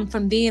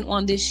 from being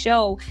on this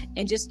show,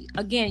 and just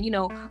again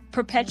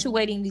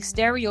perpetuating these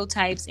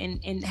stereotypes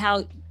and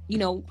how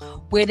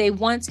where they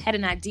once had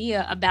an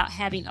idea about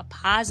having a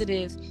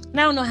positive, and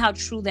I don't know how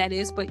true that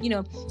is, but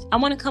I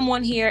want to come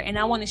on here and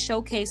I want to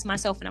showcase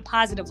myself in a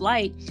positive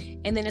light,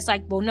 and then it's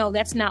like, well, no,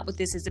 that's not what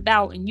this is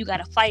about, and you got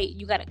to fight,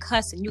 you got to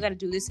cuss, and you got to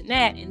do this and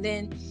that, and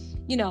then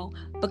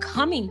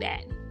becoming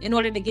that in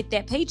order to get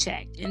that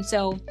paycheck. And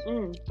so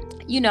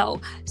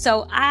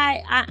so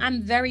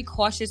I'm very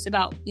cautious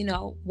about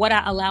what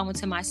I allow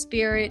into my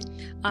spirit.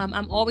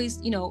 I'm always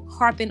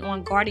harping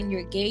on guarding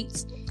your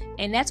gates.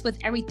 And that's with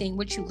everything,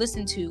 what you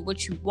listen to,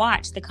 what you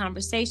watch, the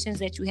conversations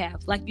that you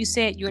have. Like you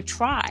said, your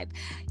tribe.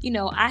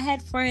 I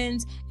had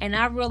friends, and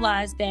I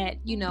realized that,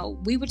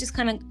 we were just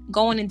kind of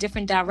going in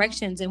different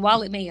directions. And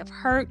while it may have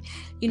hurt,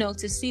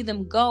 to see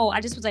them go,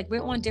 I just was like,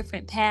 we're on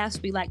different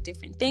paths. We like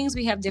different things.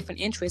 We have different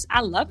interests.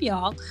 I love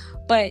y'all.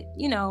 But,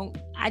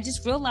 I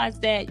just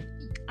realized that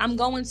I'm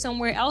going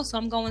somewhere else. So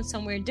I'm going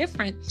somewhere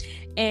different.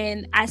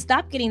 And I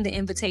stopped getting the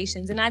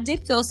invitations, and I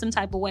did feel some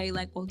type of way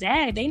like, well,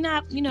 Dad, they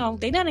not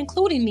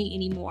including me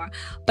anymore.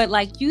 But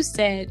like you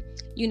said,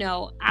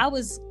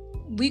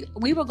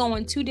 we were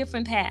going two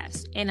different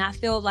paths, and I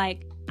feel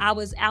like I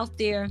was out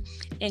there,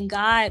 and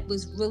God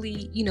was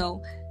really,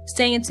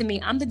 saying to me,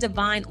 I'm the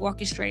divine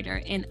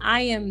orchestrator, and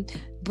I am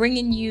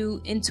bringing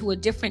you into a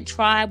different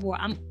tribe, or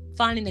I'm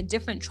finding a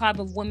different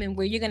tribe of women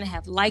where you're going to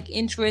have like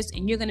interests,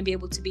 and you're going to be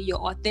able to be your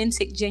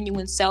authentic,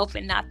 genuine self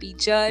and not be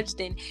judged.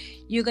 And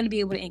you're going to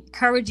be able to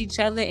encourage each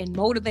other and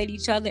motivate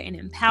each other and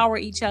empower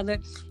each other,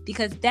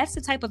 because that's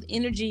the type of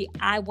energy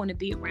I want to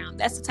be around.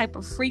 That's the type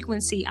of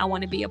frequency I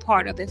want to be a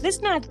part of. If it's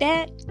not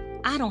that,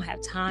 I don't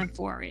have time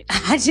for it.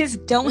 I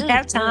just don't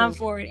have time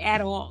for it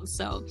at all.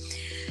 So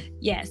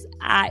yes,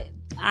 I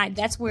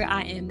that's where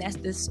I am. That's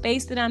the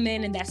space that I'm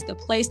in, and that's the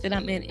place that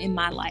I'm in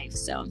my life.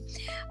 So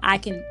I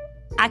can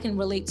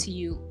relate to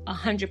you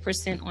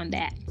 100% on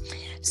that.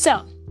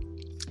 So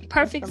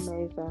perfect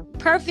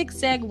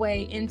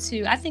segue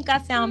into, I think I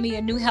found me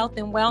a new health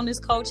and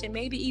wellness coach, and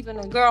maybe even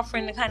a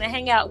girlfriend to kind of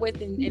hang out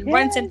with and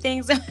run some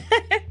things.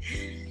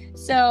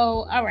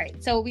 So, all right.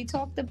 So we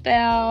talked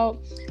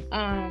about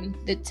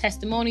the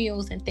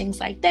testimonials and things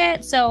like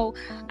that. So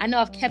I know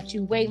I've kept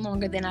you way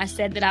longer than I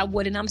said that I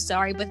would, and I'm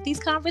sorry, but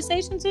these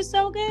conversations are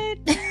so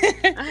good.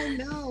 I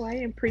know. I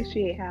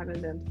appreciate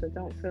having them, so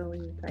don't feel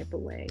any type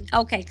of way.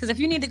 Okay, because if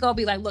you need to go,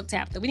 be like, look,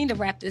 Tabitha, we need to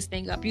wrap this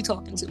thing up. You're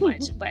talking too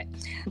much. But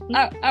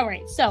all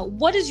right. So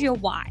what is your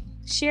why?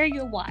 Share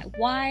your why.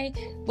 Why?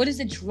 What is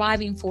the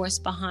driving force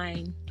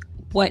behind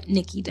what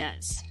Nikki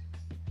does?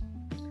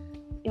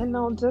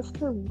 Just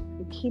to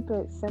keep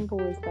it simple,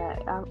 is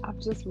that I've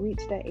just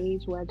reached that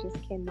age where I just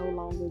can no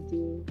longer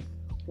do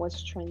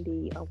what's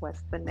trendy or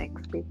what's the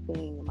next big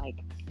thing. Like,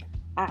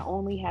 I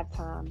only have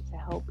time to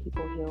help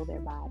people heal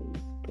their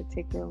bodies,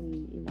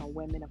 particularly,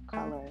 women of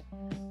color.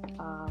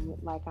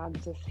 I'm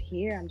just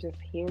here to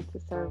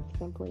serve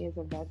simply as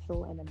a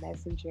vessel and a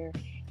messenger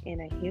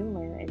and a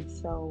healer. And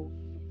so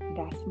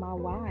that's my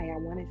why. I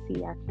want to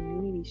see our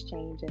communities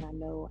change, and I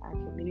know our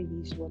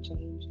communities will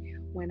change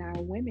when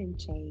our women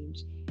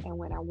change, and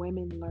when our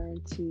women learn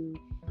to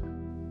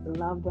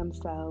love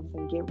themselves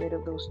and get rid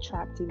of those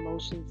trapped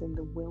emotions in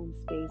the womb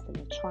space and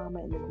the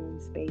trauma in the womb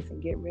space,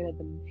 and get rid of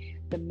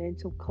the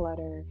mental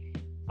clutter,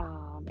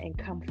 and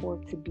come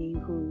forth to be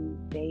who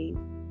they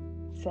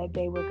said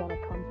they were going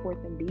to come forth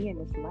and be in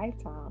this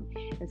lifetime.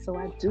 And so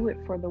I do it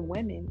for the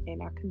women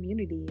in our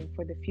community and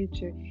for the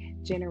future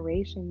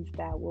generations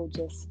that will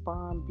just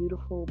spawn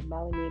beautiful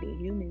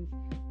melanated humans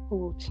who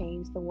will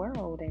change the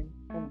world. And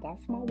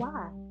that's my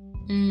why.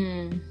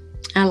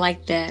 I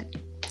like that.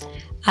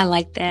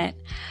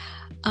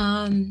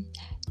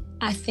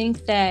 I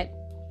think that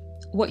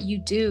what you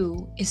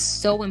do is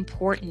so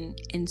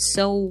important and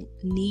so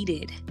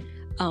needed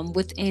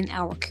within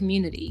our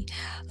community.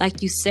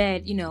 Like you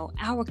said,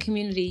 our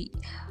community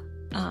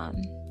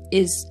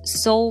is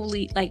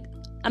solely, like,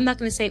 I'm not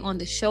going to say on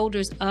the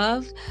shoulders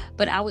of,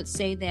 but I would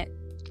say that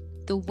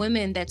the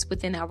women that's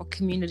within our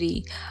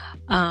community,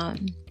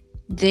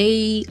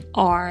 they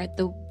are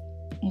the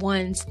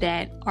ones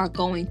that are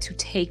going to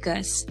take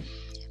us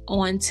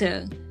on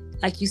to,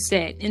 like you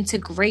said, into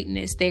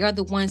greatness. They are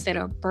the ones that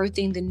are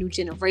birthing the new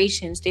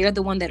generations. They are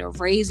the ones that are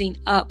raising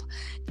up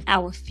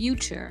our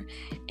future.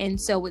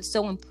 And so it's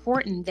so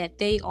important that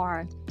they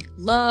are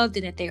loved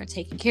and that they are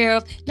taken care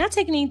of. Not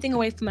taking anything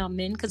away from our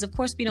men, because of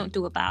course we don't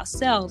do it by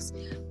ourselves,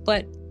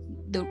 but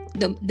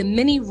the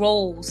many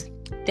roles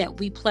that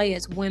we play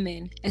as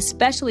women,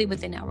 especially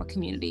within our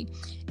community,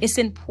 it's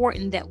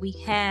important that we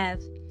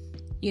have,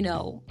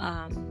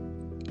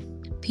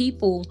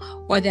 people,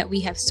 or that we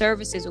have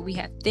services, or we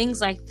have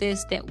things like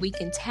this that we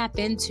can tap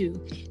into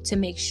to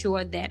make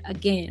sure that,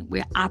 again,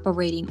 we're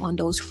operating on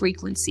those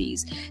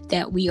frequencies,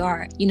 that we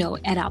are,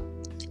 at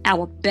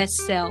our best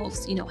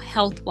selves,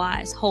 health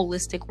wise,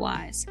 holistic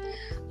wise.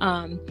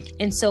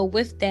 And so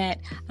with that,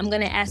 I'm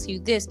going to ask you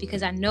this,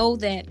 because I know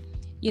that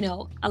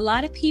a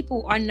lot of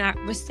people are not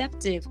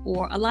receptive,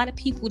 or a lot of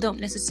people don't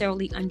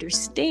necessarily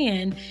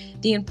understand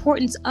the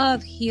importance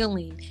of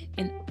healing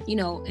and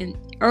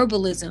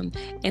herbalism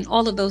and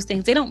all of those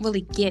things. They don't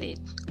really get it.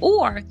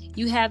 Or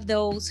you have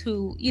those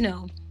who,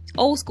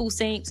 old school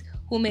saints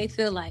who may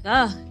feel like,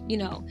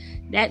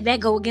 that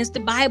go against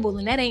the Bible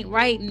and that ain't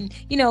right. And,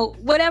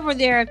 whatever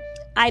their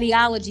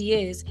ideology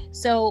is.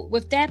 So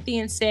with that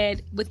being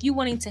said, with you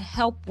wanting to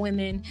help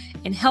women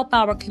and help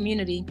our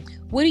community,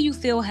 what do you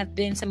feel have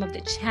been some of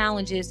the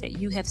challenges that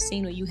you have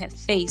seen or you have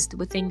faced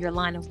within your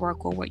line of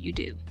work or what you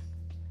do?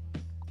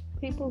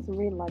 People's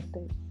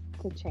reluctance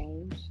to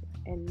change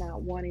and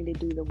not wanting to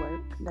do the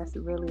work. That's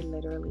really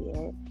literally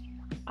it.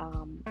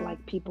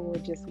 Like people were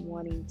just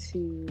wanting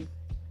to,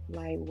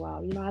 like,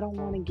 well, I don't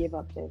want to give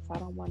up this. I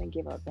don't want to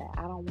give up that.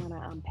 I don't want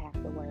to unpack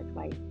the work.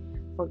 Like,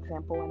 for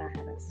example, when I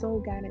had a soul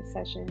guidance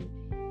session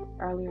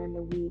earlier in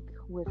the week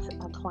with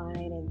a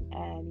client,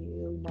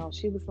 and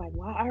she was like,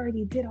 well, I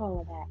already did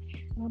all of that.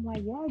 And I'm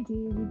like, yeah,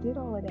 dude, you did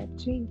all of that,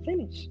 but you didn't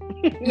finish.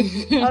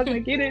 I was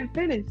like, you didn't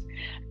finish.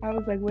 I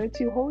was like, what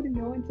you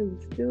holding on to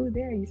is still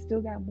there. You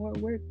still got more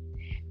work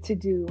to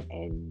do,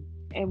 and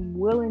the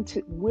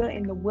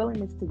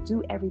willingness to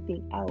do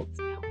everything else,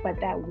 but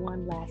that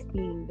one last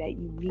thing that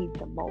you need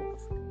the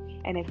most.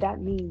 And if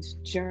that means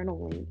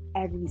journaling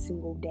every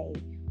single day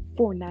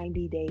for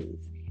 90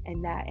 days,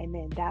 and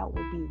then that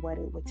would be what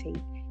it would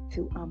take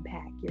to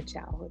unpack your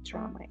childhood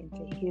trauma and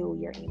to heal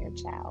your inner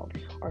child,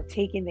 or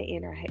taking the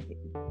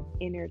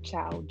inner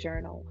child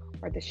journal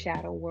or the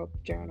shadow work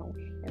journal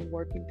and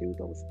working through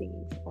those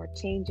things, or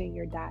changing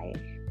your diet,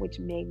 which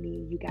may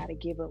mean you got to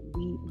give up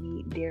wheat,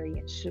 meat, dairy,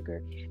 and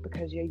sugar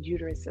because your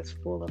uterus is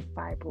full of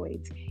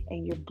fibroids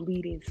and you're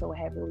bleeding so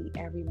heavily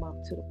every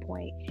month to the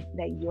point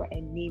that you're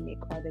anemic,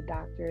 or the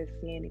doctor is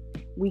saying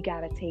we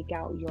got to take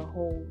out your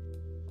whole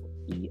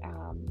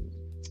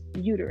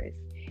uterus,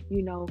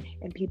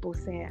 and people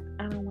saying,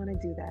 I don't want to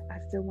do that. I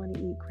still want to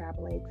eat crab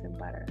legs and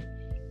butter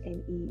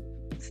and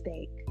eat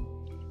steak.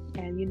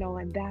 And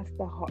and that's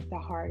the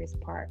hardest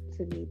part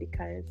to me,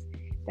 because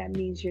that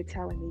means you're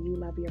telling me you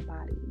love your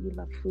body. You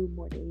love food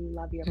more than you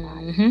love your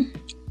body. Mm-hmm.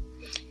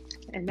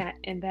 And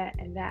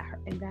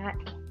that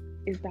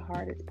is the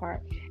hardest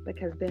part,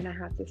 because then I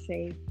have to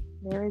say,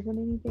 there isn't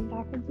anything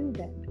I can do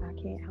then. I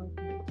can't help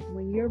you.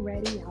 When you're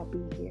ready, I'll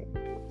be here.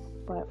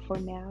 But for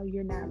now,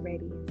 you're not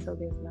ready, and so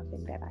there's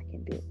nothing that I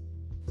can do.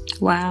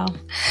 Wow.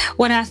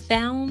 What I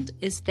found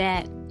is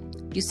that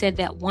you said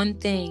that one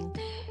thing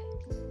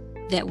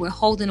that we're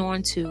holding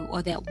on to,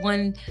 or that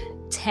one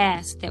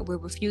task that we're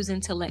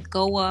refusing to let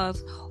go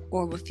of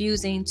or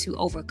refusing to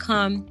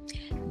overcome,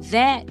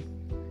 that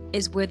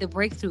is where the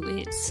breakthrough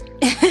is.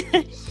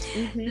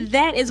 Mm-hmm.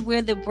 That's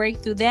where the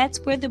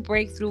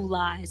breakthrough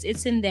lies.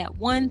 It's in that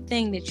one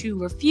thing that you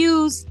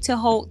refuse to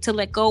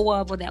let go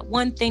of, or that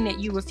one thing that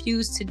you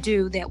refuse to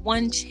do, that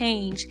one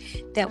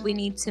change that we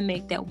need to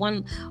make, that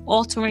one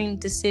altering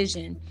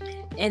decision.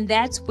 And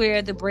that's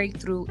where the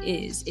breakthrough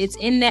is. It's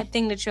in that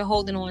thing that you're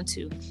holding on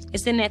to.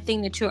 It's in that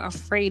thing that you're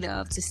afraid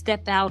of, to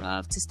step out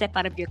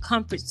of your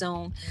comfort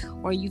zone,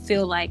 or you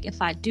feel like,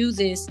 if I do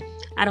this,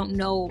 I don't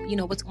know,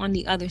 what's on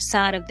the other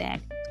side of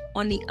that.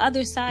 On the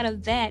other side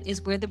of that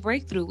is where the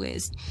breakthrough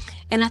is.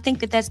 And I think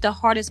that that's the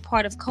hardest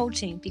part of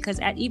coaching, because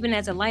even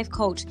as a life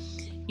coach,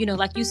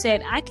 like you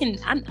said, I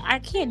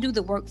can't do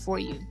the work for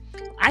you.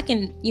 I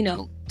can,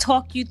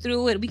 talk you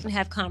through it. We can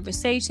have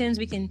conversations.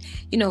 We can,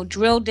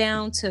 drill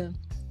down to,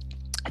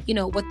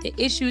 what the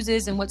issues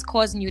is and what's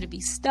causing you to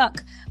be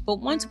stuck. But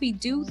once we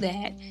do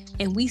that,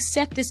 and we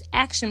set this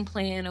action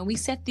plan, or we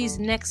set these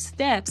next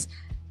steps,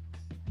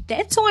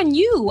 that's on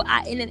you.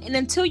 And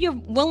until you're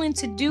willing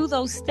to do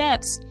those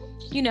steps,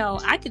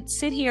 I could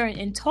sit here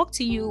and talk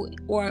to you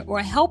or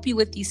help you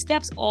with these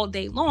steps all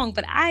day long,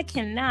 but I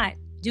cannot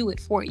do it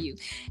for you.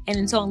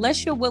 And so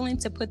unless you're willing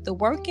to put the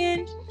work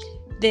in,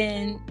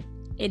 then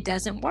it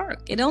doesn't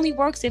work. It only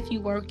works if you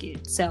work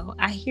it. So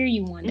I hear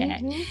you on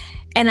that. Mm-hmm.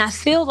 And I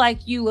feel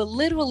like you were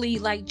literally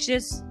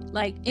just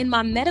in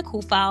my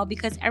medical file,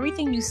 because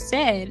everything you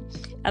said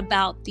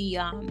about the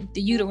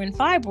uterine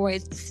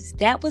fibroids,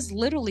 that was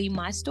literally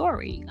my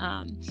story.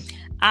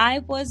 I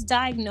was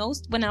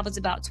diagnosed when I was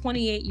about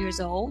 28 years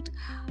old.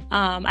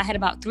 I had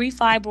about 3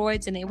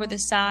 fibroids, and they were the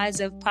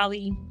size of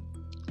probably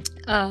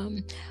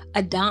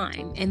a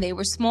dime, and they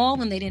were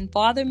small and they didn't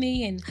bother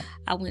me. And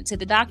I went to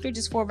the doctor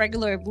just for a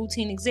regular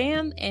routine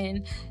exam,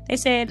 and they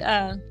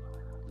said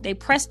they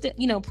pressed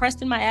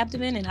in my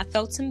abdomen, and I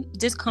felt some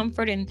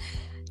discomfort, and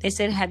they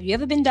said, have you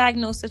ever been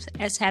diagnosed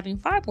as having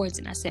fibroids?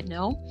 And I said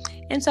no.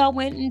 And so I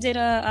went and did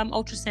a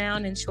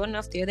ultrasound, and sure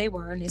enough, there they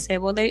were. And they said,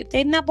 well,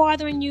 they're not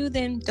bothering you,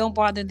 then don't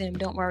bother them,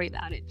 don't worry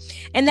about it.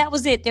 And that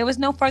was it. There was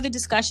no further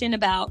discussion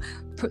about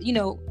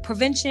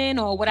prevention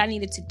or what I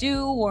needed to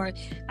do, or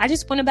I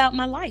just went about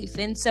my life.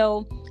 And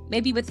so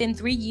maybe within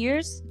 3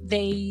 years,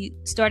 they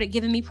started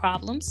giving me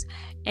problems.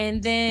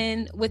 And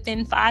then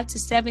within 5 to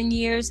 7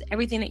 years,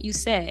 everything that you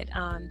said,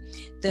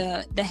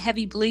 the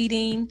heavy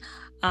bleeding,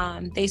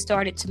 they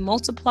started to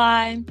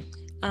multiply.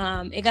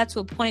 It got to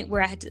a point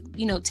where I had to,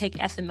 take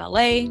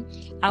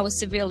FMLA. I was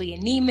severely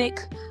anemic.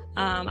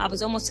 I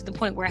was almost to the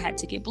point where I had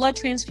to get blood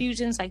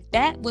transfusions. Like,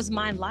 that was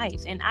my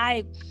life. And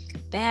I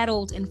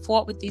battled and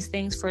fought with these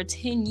things for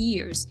 10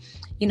 years.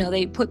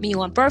 They put me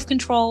on birth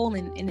control,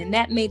 and then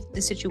that made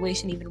the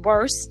situation even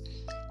worse.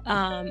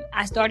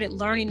 I started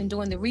learning and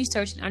doing the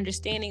research and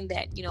understanding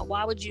that,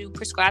 why would you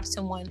prescribe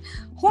someone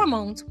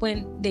hormones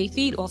when they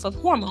feed off of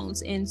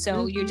hormones? And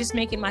so you're just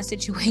making my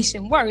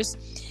situation worse.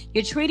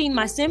 You're treating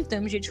my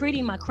symptoms, you're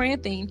treating my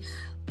cramping,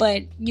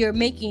 but you're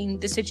making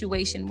the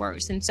situation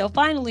worse. And so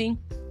finally,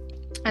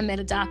 I met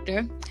a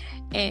doctor,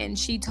 and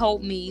she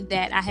told me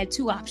that I had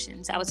two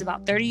options. I was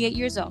about 38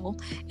 years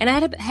old, and I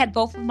had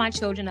both of my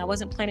children. I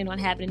wasn't planning on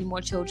having any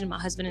more children. My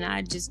husband and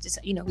I just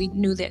we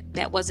knew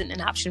that wasn't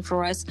an option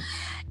for us.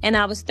 And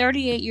I was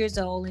 38 years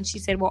old, and she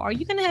said, well, are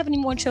you going to have any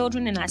more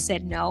children? And I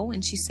said, no.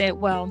 And she said,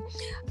 well,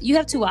 you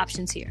have two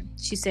options here.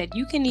 She said,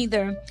 you can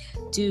either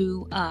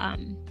do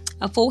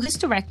a full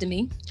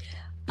hysterectomy,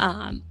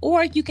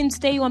 or you can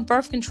stay on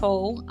birth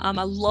control,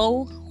 a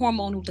low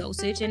hormonal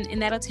dosage,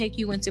 and that'll take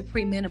you into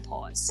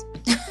premenopause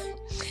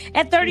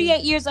at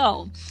 38 years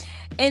old.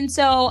 And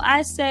so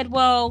I said,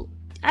 well,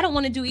 I don't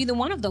want to do either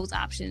one of those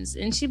options.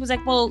 And she was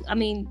like, well, I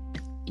mean,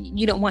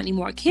 you don't want any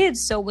more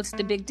kids, so what's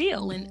the big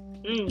deal? And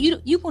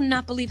you will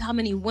not believe how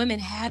many women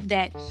have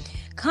that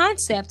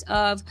concept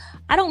of,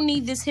 I don't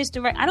need this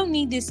I don't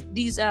need this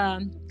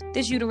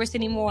uterus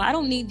anymore. I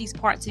don't need these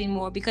parts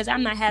anymore because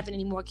I'm not having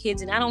any more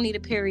kids, and I don't need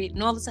a period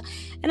and all this.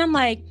 And I'm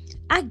like,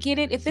 I get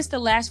it. If it's the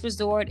last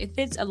resort, if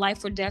it's a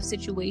life or death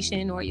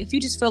situation, or if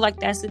you just feel like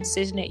that's the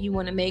decision that you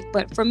want to make.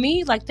 But for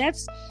me, like,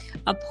 that's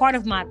a part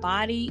of my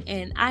body.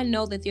 And I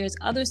know that there's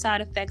other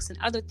side effects and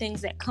other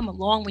things that come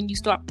along when you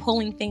start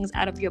pulling things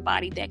out of your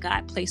body that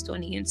God placed on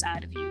the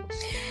inside of you.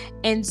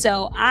 And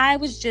so I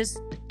was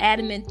just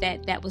adamant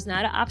that that was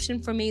not an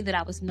option for me, that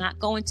I was not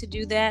going to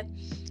do that.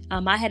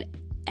 I had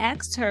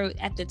asked her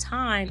at the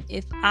time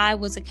if I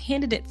was a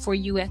candidate for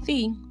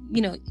UFE,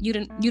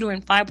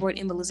 uterine fibroid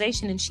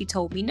embolization, and she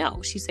told me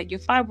no. She said, your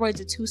fibroids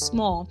are too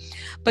small,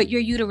 but your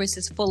uterus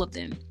is full of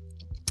them.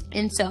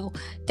 And so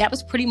that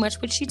was pretty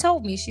much what she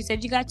told me. She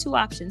said, you got two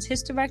options,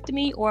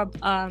 hysterectomy or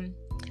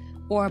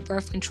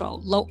birth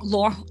control,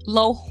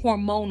 low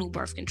hormonal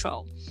birth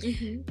control.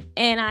 Mm-hmm.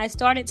 And I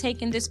started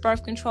taking this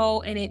birth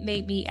control, and it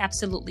made me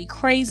absolutely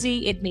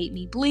crazy. It made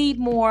me bleed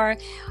more.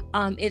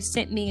 It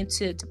sent me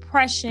into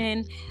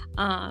depression.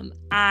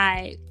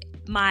 I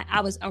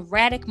was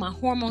erratic. My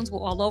hormones were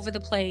all over the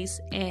place.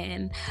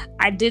 And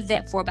I did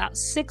that for about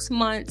 6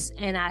 months.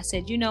 And I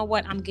said, you know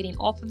what? I'm getting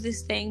off of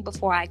this thing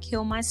before I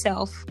kill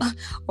myself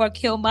or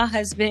kill my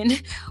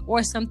husband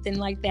or something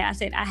like that. I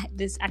said,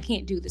 I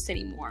can't do this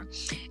anymore.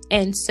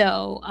 And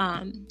so,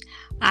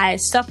 I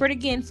suffered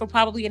again for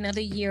probably another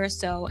year or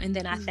so. And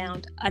then I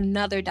found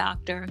another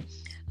doctor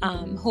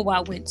who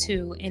I went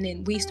to, and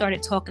then we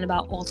started talking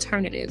about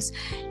alternatives.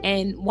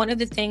 And one of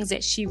the things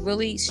that she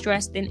really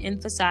stressed and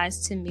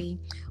emphasized to me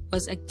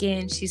was,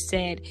 again, she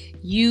said,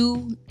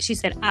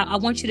 I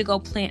want you to go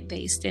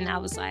plant-based. And I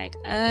was like,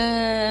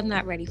 I'm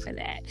not ready for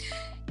that.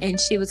 And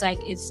she was like,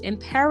 it's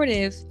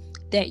imperative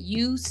that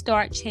you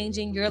start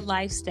changing your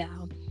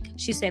lifestyle.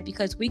 She said,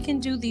 because we can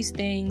do these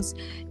things,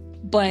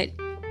 but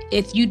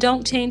if you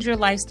don't change your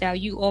lifestyle,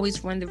 you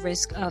always run the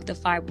risk of the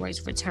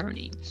fibroids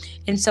returning.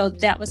 And so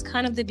that was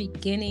kind of the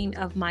beginning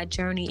of my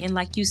journey. And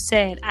like you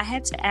said, I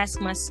had to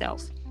ask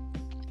myself,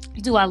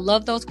 do I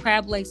love those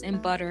crab legs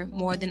and butter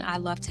more than I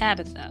love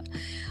Tabitha?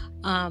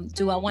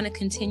 Do I want to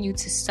continue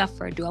to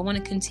suffer? Do I want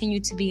to continue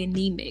to be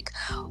anemic?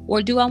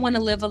 Or do I want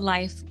to live a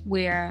life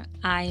where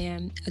I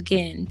am,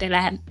 again, that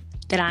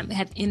I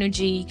have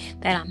energy,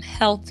 that I'm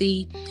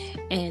healthy,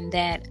 and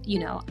that,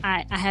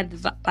 I have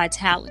the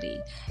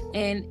vitality.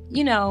 And,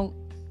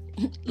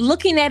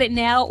 looking at it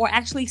now, or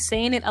actually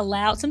saying it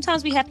aloud,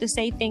 sometimes we have to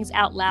say things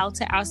out loud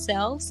to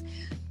ourselves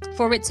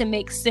for it to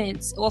make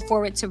sense or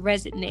for it to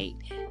resonate.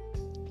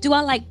 Do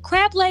I like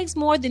crab legs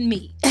more than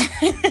meat?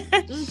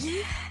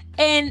 Mm-hmm.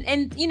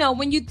 And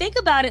when you think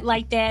about it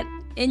like that,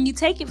 and you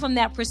take it from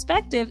that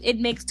perspective, it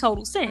makes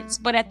total sense.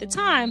 But at the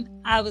time,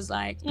 I was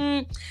like,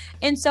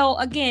 And so,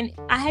 again,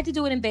 I had to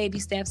do it in baby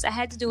steps. I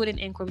had to do it in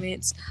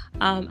increments.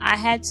 I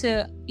had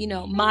to,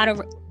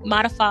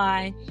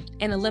 modify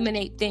and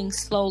eliminate things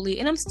slowly.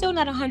 And I'm still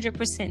not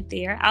 100%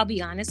 there. I'll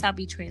be honest. I'll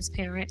be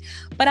transparent.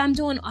 But I'm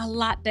doing a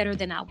lot better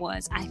than I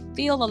was. I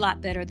feel a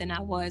lot better than I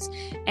was.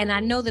 And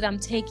I know that I'm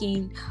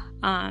taking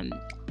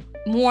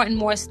more and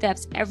more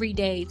steps every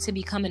day to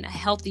becoming a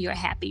healthier,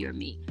 happier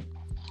me.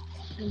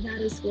 And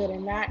that is good.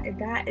 And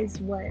that is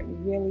what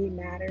really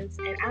matters.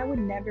 And I would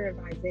never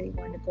advise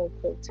anyone to go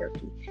cold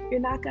turkey. You're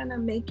not going to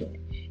make it,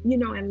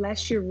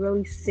 unless you're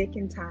really sick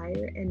and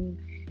tired. And,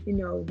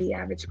 the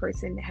average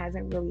person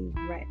hasn't really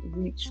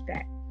reached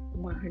that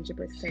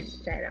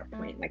 100% fed up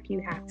point. Like, you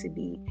have to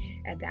be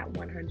at that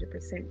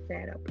 100%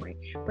 fed up point.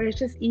 But it's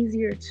just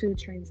easier to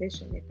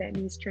transition. If that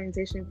means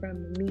transition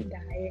from the meat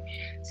diet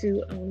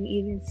to only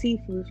eating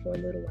seafood for a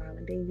little while,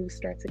 and then you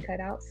start to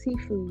cut out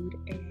seafood,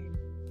 and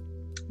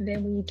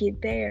then when you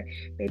get there,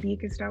 maybe you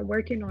can start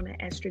working on an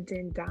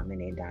estrogen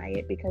dominant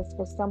diet, because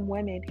for some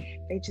women,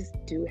 they just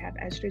do have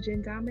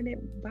estrogen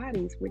dominant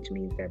bodies, which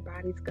means their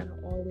body's going to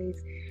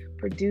always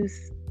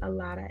produce a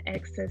lot of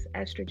excess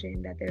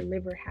estrogen that their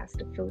liver has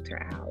to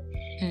filter out.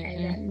 Mm-hmm.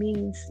 And that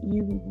means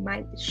you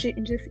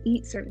shouldn't just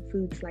eat certain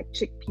foods like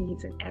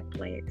chickpeas and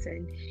eggplants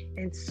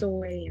and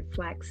soy and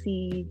flax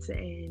seeds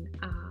and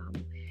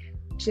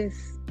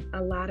just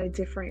a lot of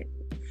different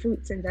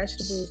fruits and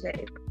vegetables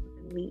that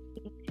we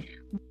eat.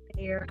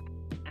 Their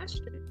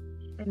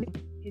estrogen, and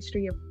the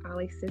history of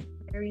polycystic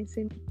ovarian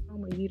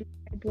syndrome or uterine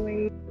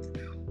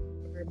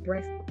fibroids, or or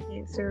breast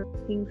cancer,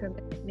 things of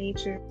that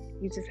nature.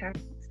 You just have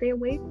to stay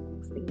away from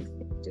those things.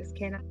 It just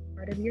cannot be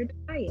part of your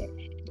diet.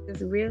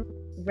 Just really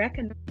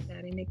recognize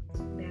that and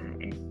accept that,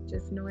 and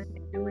just knowing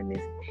that doing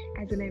this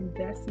as an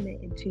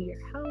investment into your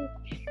health,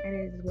 and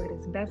it is what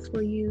is best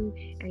for you,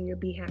 and you'll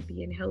be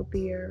happy and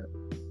healthier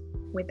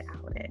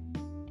without it.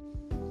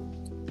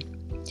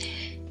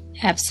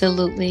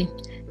 Absolutely.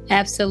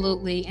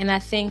 Absolutely. And I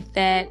think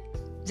that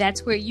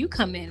that's where you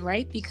come in,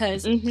 right?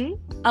 Because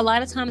a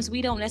lot of times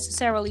we don't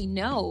necessarily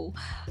know.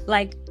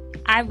 Like,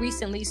 I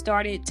recently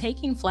started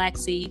taking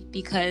flaxseed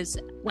because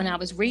when I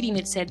was reading,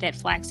 it said that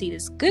flaxseed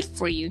is good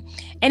for you.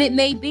 And it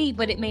may be,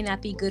 but it may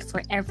not be good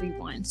for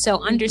everyone.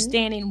 So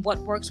understanding what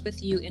works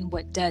with you and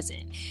what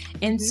doesn't.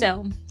 And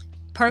so,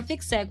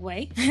 perfect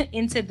segue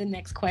into the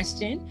next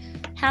question.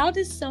 How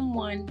does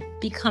someone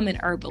become an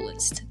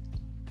herbalist?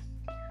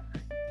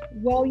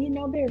 Well,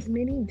 there's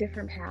many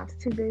different paths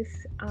to this,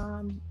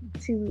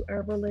 to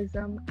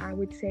herbalism. I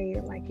would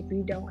say, like, if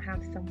you don't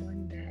have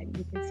someone that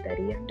you can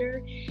study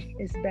under,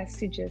 it's best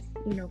to just,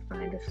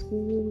 find a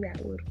school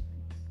that would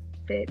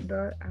fit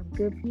the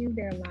good for you.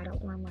 There are a lot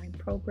of online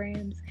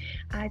programs.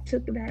 I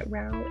took that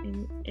route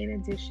in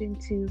addition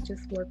to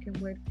just working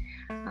with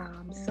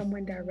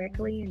someone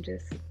directly and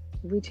just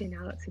reaching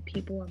out to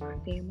people in my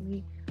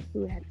family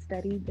who had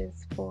studied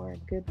this for a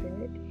good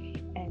bit,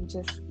 and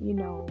just,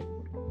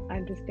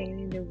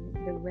 understanding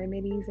the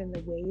remedies and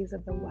the ways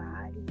of the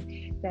wise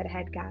that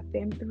had got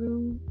them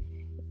through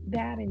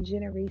that and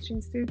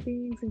generations through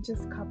things, and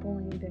just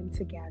coupling them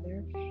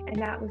together. And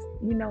that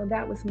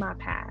was my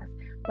path.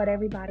 But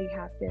everybody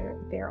has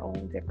their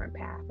own different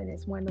path, and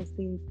it's one of those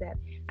things that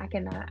I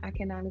can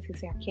honestly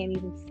say I can't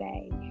even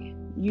say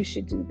you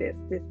should do this.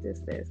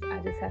 I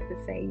just have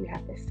to say you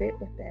have to sit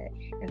with it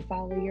and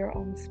follow your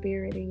own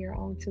spirit and your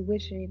own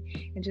tuition,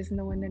 and just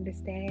know and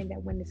understand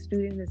that when the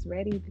student is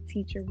ready, the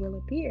teacher will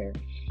appear,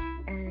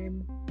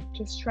 and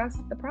just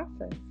trust the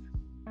process.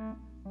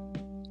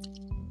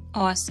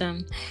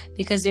 Awesome.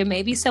 Because there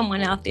may be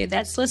someone out there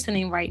that's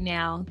listening right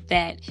now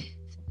that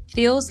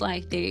feels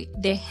like they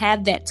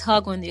have that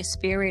tug on their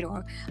spirit,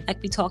 or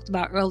like we talked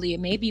about earlier,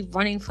 maybe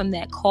running from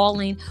that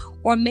calling,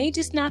 or may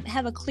just not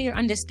have a clear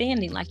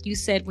understanding. Like you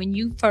said, when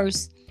you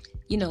first,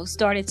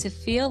 started to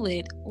feel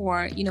it,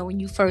 or, when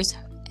you first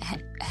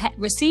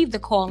received the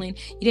calling,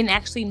 you didn't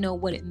actually know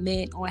what it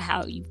meant or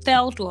how you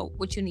felt or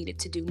what you needed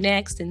to do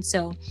next. And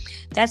so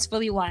that's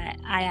really why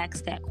I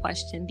asked that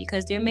question,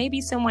 because there may be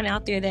someone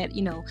out there that,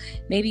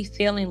 may be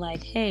feeling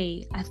like,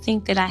 hey, I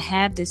think that I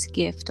have this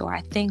gift, or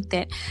I think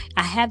that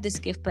I have this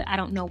gift, but I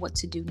don't know what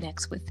to do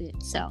next with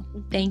it. So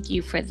thank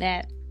you for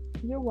that.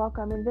 You're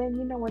welcome. And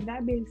then, with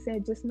that being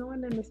said, just know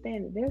and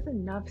understand that there's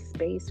enough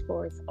space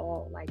for us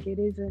all. Like, it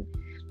isn't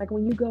like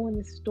when you go in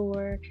the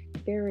store,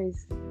 there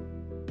is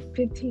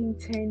 10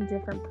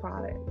 different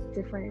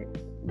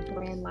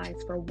brand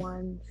lines for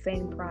one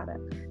same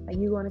product. Like,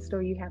 you go in the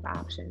store, you have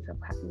options of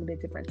the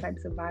different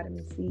types of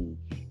vitamin C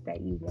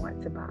that you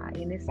want to buy,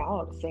 and it's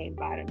all the same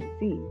vitamin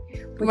C,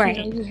 but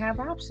right. You have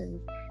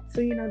options.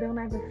 So don't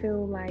ever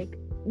feel like,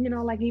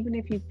 like, even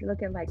if you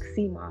look at like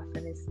sea moss,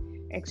 and it's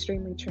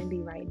extremely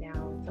trendy right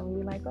now, so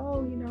we're like,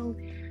 oh,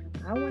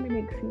 I want to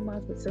make sea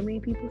moss, but so many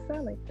people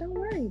sell it. Don't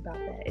worry about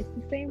that. It's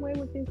the same way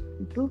with these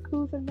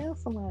bukus and nail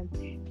salons.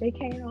 They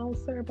can't all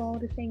serve all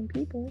the same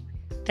people.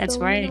 That's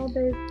right.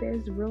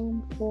 There's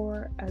room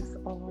for us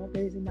all.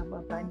 There's enough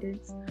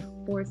abundance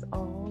for us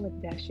all.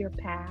 If that's your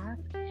path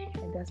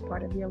and that's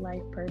part of your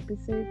life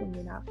purposes, and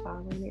you're not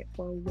following it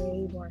for a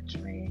wave or a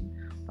trend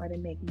or to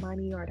make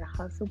money or to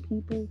hustle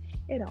people,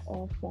 it'll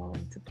all fall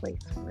into place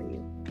for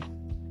you.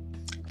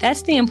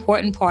 That's the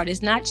important part,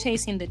 is not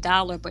chasing the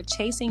dollar, but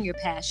chasing your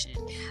passion.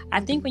 I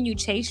think when you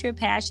chase your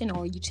passion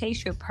or you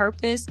chase your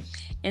purpose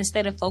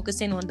instead of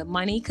focusing on the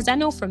money, because I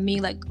know for me,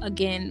 like,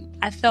 again,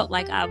 I felt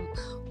like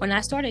when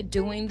I started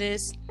doing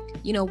this,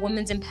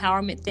 women's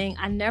empowerment thing,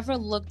 I never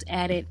looked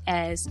at it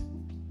as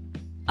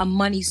a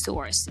money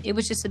source. It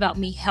was just about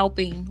me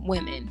helping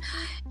women.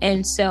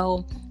 And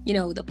so,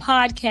 the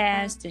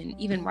podcast and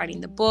even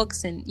writing the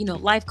books and,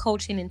 life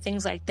coaching and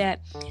things like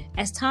that,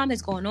 as time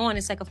has gone on,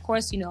 it's like, of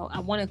course, I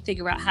want to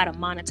figure out how to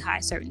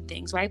monetize certain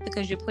things, right?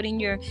 Because you're putting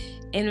your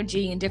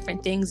energy and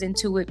different things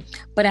into it.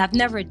 But I've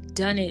never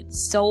done it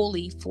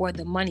solely for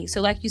the money.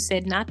 So like you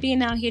said, not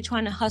being out here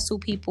trying to hustle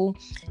people,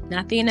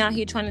 not being out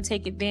here trying to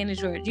take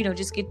advantage or,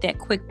 just get that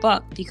quick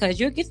buck, because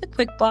you'll get the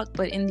quick buck,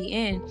 but in the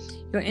end,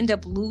 you'll end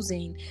up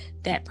losing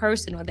that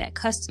person or that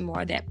customer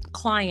or that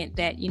client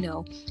that,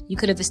 you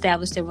could have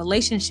established a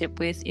relationship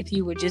with if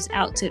you were just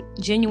out to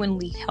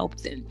genuinely help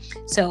them.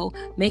 So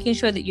making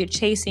sure that you're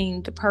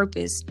chasing the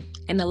purpose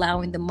and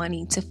allowing the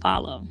money to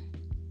follow.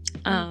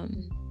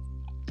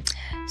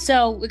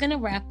 So we're going to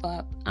wrap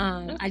up.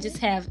 I just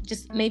have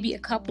maybe a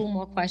couple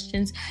more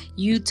questions.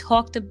 You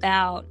talked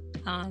about,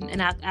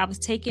 and I was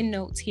taking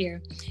notes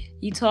here.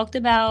 You talked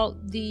about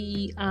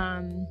the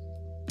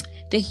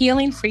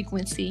healing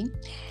frequency.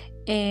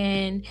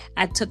 And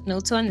I took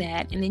notes on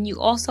that. And then you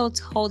also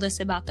told us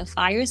about the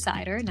fire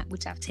cider,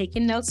 which I've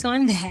taken notes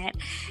on that.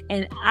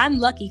 And I'm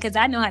lucky because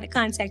I know how to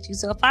contact you.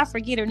 So if I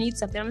forget or need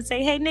something, I'm going to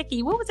say, hey,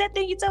 Nikki, what was that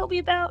thing you told me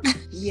about?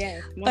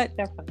 Yes, most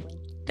definitely.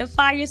 The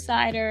fire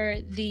cider,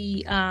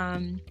 the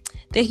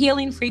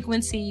healing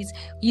frequencies,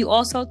 you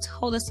also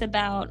told us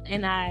about,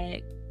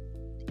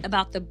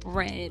 about the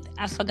bread.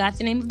 I forgot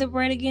the name of the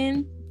bread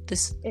again.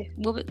 It's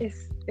spelt.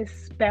 It's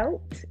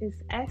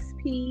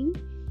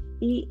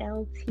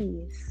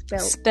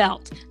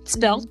SPELT.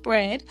 Spelt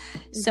bread.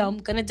 So I'm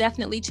gonna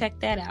definitely check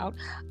that out.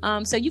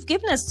 So you've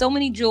given us so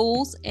many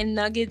jewels and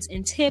nuggets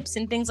and tips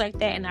and things like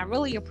that, and I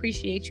really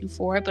appreciate you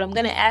for it. But I'm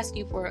gonna ask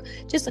you for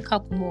just a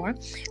couple more.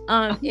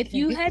 If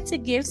you had to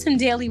give some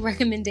daily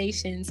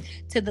recommendations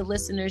to the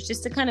listeners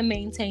just to kind of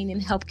maintain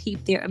and help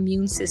keep their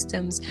immune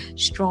systems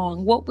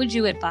strong, what would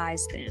you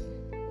advise them?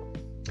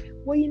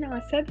 Well,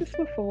 I said this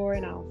before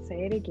and I'll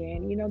say it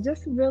again,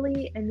 just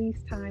really in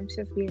these times,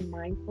 just being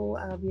mindful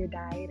of your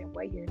diet and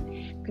what you're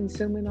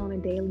consuming on a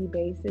daily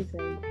basis.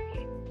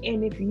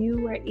 And if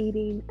you are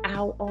eating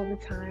out all the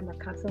time or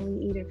constantly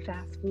eating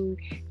fast food,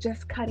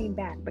 just cutting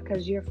back,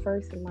 because your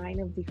first line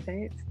of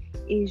defense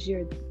is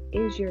your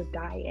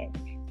diet.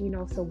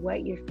 So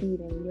what you're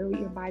feeding,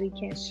 your body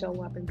can't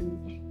show up and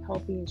be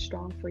healthy and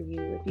strong for you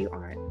if you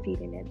aren't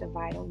feeding it the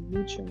vital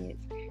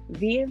nutrients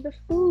via the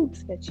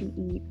foods that you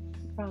eat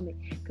from it.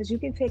 Because you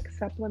can take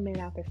supplement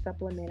after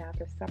supplement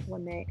after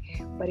supplement,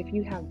 but if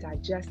you have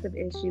digestive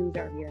issues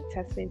or your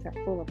intestines are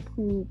full of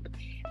poop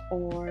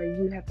or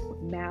you have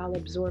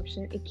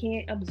malabsorption, it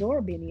can't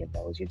absorb any of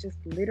those. You're just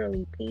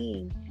literally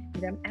peeing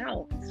them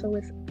out. So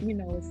it's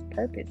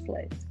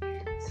purposeless.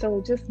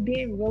 So just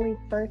being really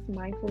first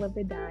mindful of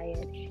the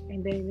diet,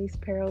 and then in these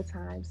peril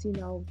times,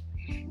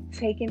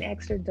 taking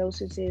extra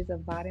dosages of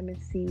vitamin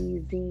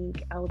C,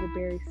 zinc,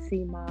 elderberry,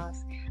 sea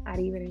moss. I'd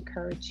even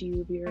encourage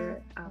you, if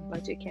your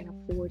budget can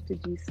afford to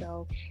do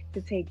so,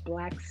 to take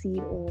black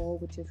seed oil,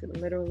 which is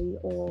literally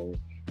oil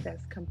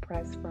that's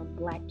compressed from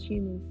black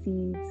cumin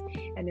seeds,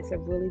 and it's a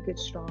really good,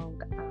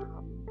 strong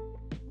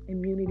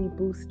immunity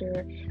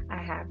booster. I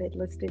have it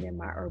listed in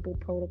my herbal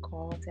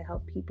protocol to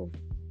help people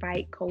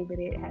fight COVID.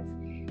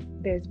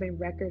 There's been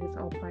it's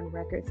open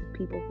records of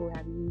people who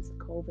have used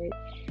COVID,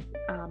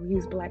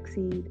 used black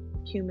seed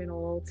cumin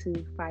oil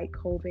to fight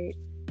COVID.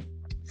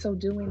 So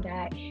doing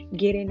that,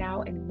 getting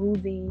out and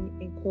moving,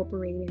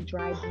 incorporating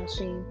dry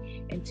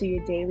brushing into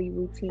your daily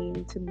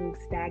routine to move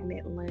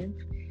stagnant lymph.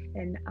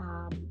 And,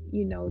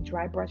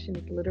 dry brushing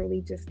is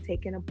literally just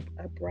taking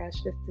a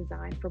brush that's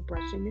designed for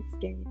brushing the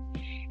skin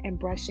and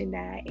brushing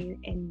that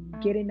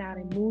and getting out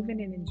and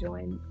moving and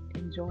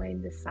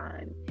enjoying the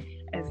sun.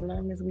 As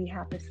long as we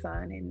have the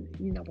sun and,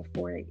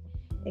 before it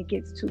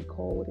gets too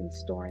cold, and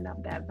storing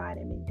up that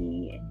vitamin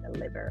D in the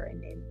liver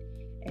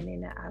and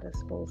in the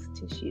adipose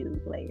tissue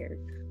layers.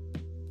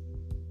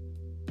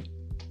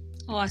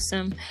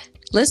 Awesome.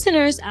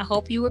 Listeners, I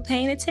hope you were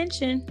paying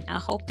attention. I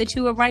hope that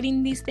you were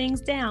writing these things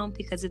down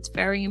because it's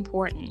very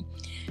important.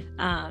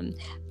 On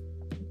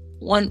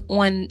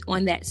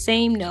that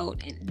same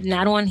note,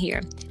 not on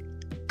here,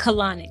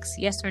 colonics,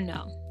 yes or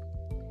no?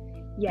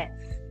 Yes.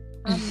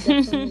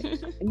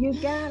 You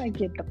gotta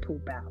get the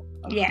poop out.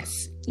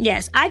 Yes.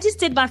 I just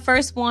did my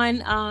first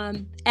one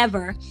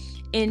ever.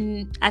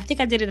 I think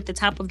I did it at the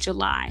top of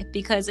July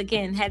because,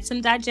 again, had some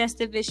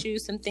digestive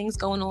issues, some things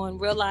going on,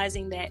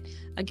 realizing that,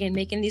 again,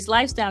 making these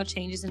lifestyle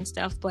changes and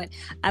stuff, but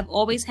I've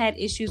always had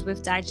issues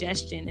with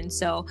digestion. And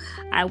so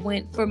I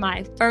went for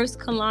my first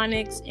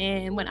colonics.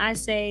 And when I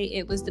say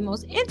it was the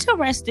most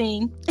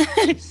interesting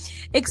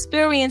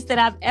experience that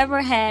I've ever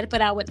had,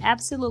 but I would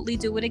absolutely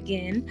do it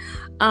again.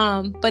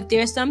 But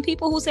there's some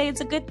people who say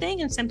it's a good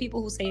thing and some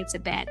people who say it's a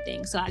bad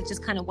thing. So I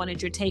just kind of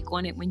wanted your take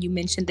on it when you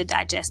mentioned the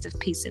digestive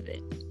piece of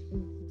it.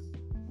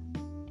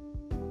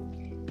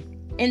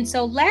 And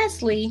so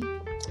lastly,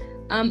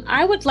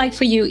 I would like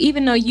for you,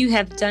 even though you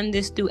have done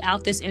this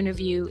throughout this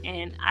interview,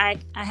 and I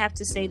have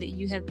to say that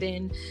you have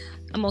been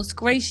a most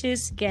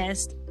gracious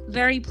guest,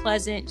 very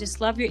pleasant, just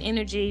love your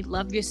energy,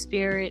 love your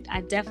spirit. I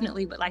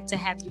definitely would like to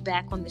have you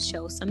back on the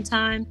show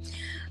sometime.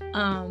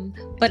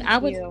 But I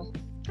would...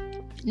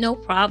 No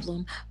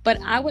problem.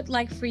 But I would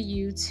like for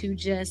you to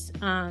just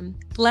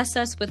bless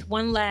us with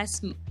one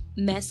last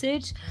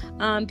message,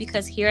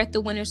 because here at the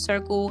Winner's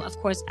Circle, of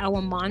course,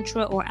 our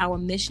mantra or our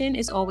mission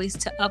is always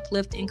to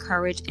uplift,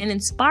 encourage, and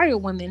inspire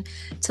women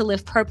to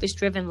live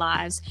purpose-driven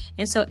lives.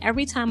 And so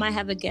every time I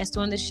have a guest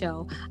on the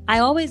show, I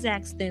always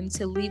ask them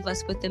to leave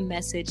us with a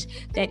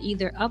message that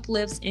either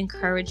uplifts,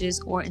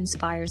 encourages, or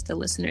inspires the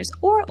listeners,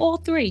 or all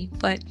three.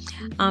 But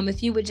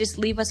if you would just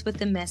leave us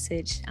with a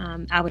message,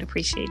 I would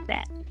appreciate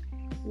that.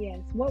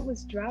 Yes, what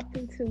was dropped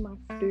into my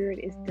spirit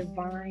is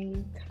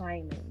divine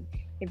timing.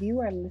 If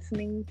you are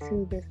listening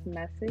to this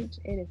message,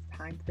 it is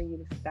time for you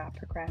to stop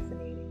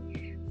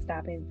procrastinating,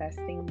 stop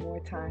investing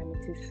more time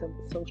into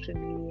social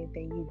media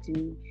than you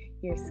do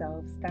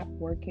yourself, stop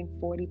working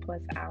 40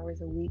 plus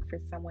hours a week for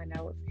someone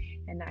else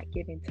and not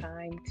giving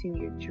time to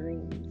your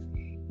dreams.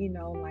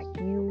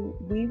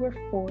 we were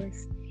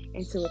forced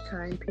into a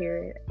time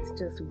period to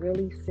just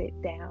really sit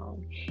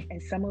down.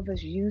 And some of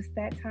us used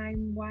that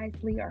time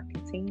wisely, or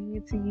continue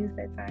to use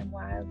that time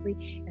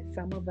wisely, and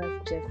some of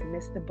us just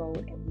missed the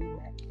boat and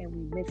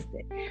we missed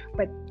it.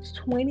 But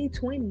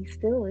 2020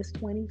 still is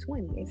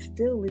 2020. It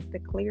still is the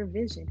clear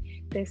vision.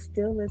 There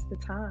still is the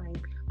time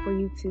for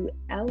you to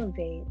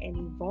elevate and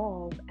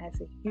evolve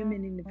as a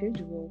human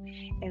individual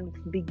and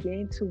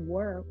begin to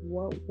work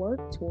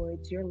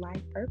towards your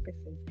life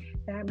purposes. If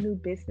you have new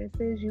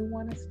businesses you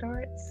want to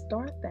start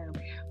them.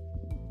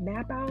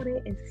 Map out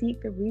it and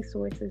seek the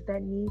resources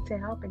that need to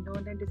help, and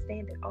don't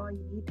understand that all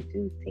you need to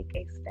do is take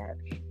a step.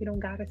 You don't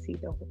got to see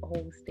the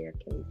whole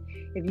staircase.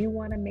 If you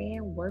want a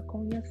man, work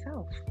on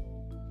yourself.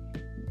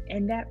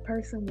 And that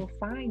person will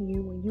find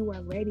you when you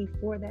are ready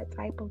for that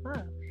type of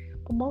love.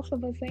 But most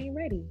of us ain't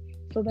ready.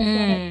 So that's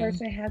why that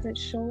person hasn't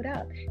showed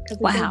up. Because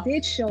if they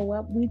did show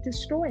up, we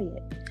destroy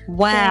it.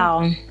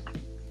 Wow.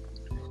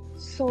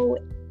 So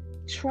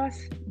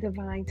trust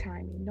divine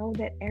timing. Know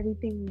that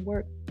everything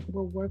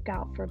will work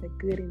out for the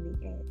good in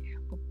the end.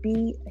 But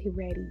be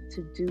ready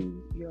to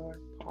do your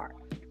part.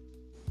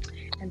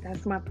 And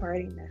that's my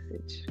parting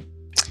message.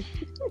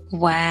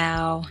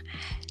 Wow.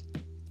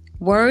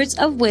 Words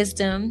of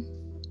wisdom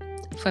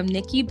from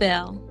Nikki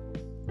Bell,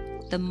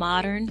 the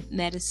modern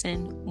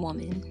medicine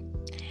woman.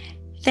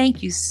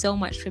 Thank you so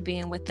much for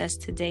being with us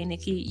today,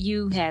 Nikki.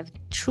 You have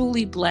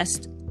truly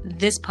blessed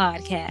this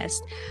podcast.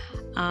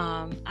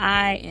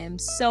 I am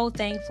so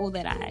thankful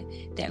that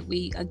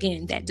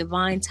that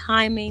divine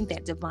timing,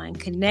 that divine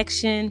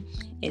connection,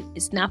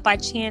 it's not by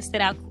chance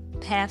that our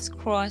paths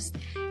crossed.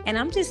 And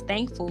I'm just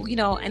thankful,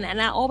 and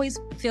I always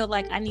feel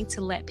like I need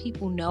to let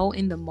people know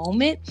in the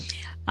moment,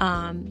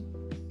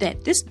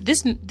 that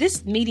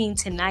this meeting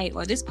tonight,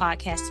 or this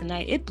podcast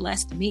tonight, it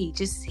blessed me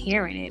just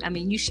hearing it. I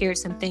mean, you shared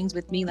some things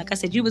with me. Like I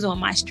said, you was on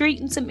my street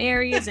in some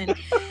areas, and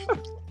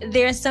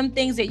there are some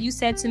things that you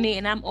said to me,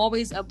 and I'm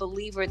always a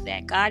believer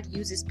that God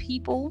uses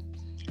people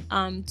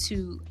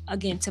to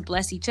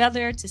bless each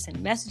other, to send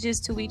messages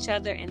to each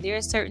other. And there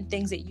are certain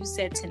things that you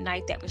said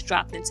tonight that was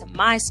dropped into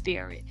my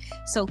spirit.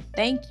 So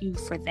thank you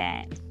for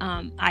that.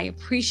 I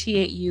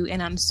appreciate you.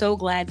 And I'm so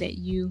glad that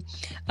you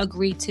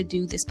agreed to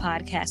do this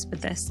podcast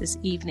with us this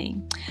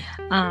evening.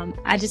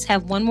 I just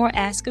have one more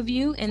ask of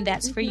you, and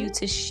that's for you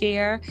to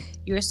share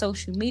your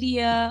social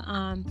media,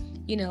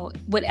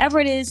 whatever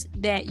it is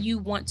that you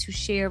want to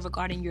share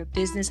regarding your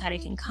business, how they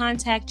can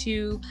contact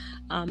you,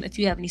 if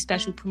you have any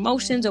special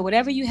promotions or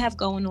whatever you have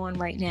going on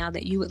right now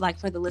that you would like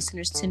for the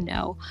listeners to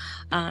know,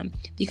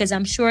 because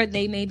I'm sure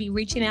they may be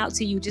reaching out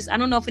to you. I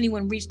don't know if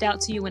anyone reached out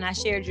to you when I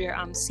shared your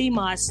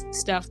CMOS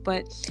stuff,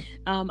 but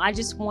I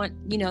just want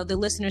the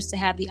listeners to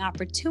have the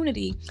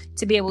opportunity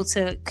to be able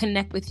to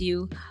connect with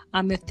you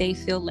if they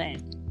feel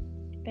led.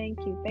 Thank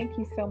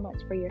you so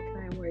much for your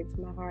kind words.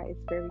 My heart is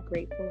very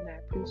grateful, and I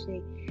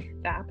appreciate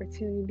the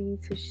opportunity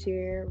to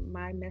share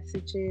my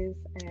messages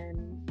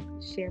and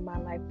share my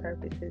life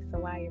purposes.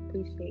 So I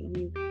appreciate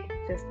you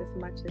just as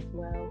much as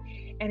well.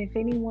 And if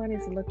anyone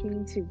is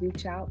looking to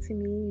reach out to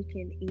me, you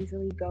can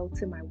easily go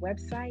to my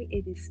website.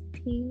 It is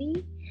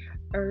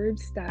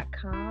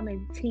TeenieHerbs.com,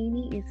 and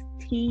Teenie is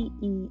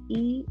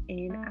TEENIE,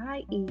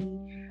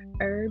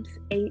 herbs,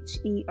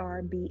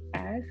 HERBS.com.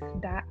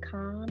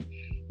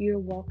 You're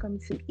welcome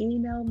to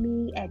email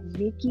me at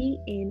Nikki,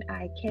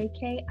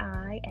 NIKKI,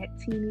 at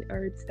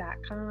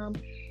TeenieHerbs.com.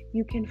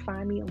 You can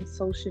find me on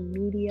social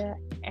media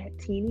at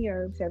Teenie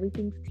Herbs.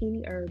 Everything's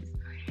Teenie Herbs.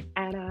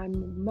 And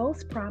I'm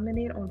most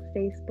prominent on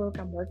Facebook.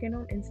 I'm working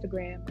on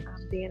Instagram.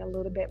 I'm being a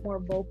little bit more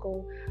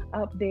vocal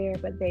up there,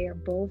 but they are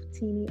both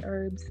Teenie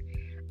Herbs.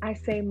 I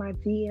say my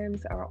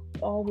DMs are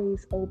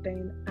always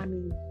open. I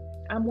mean,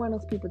 I'm one of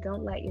those people,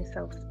 don't let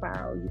yourself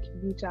spiral. You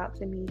can reach out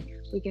to me.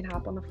 We can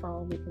hop on the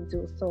phone. We can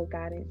do a soul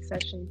guidance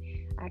session.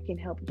 I can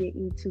help get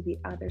you to the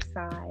other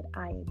side.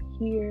 I am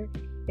here.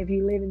 If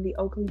you live in the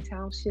Oakley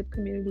Township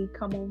community,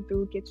 come on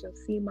through, get your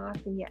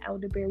CMOS and your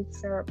elderberry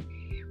syrup.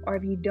 Or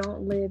if you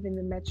don't live in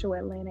the metro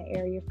Atlanta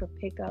area for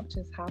pickup,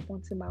 just hop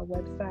onto my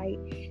website,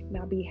 and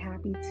I'll be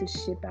happy to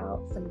ship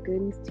out some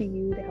goodies to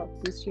you to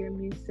help boost your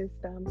immune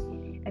system.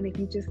 And if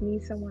you just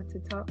need someone to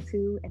talk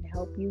to and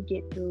help you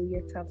get through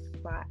your tough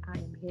spot, I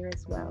am here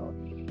as well.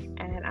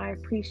 And I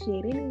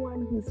appreciate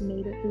anyone who's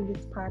made it through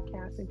this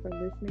podcast and for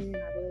listening.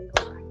 And I really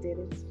hope I did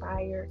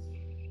inspire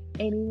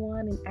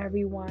anyone and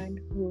everyone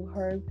who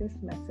heard this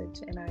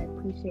message. And I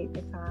appreciate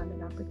the time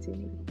and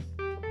opportunity.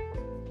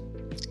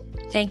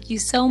 Thank you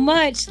so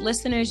much.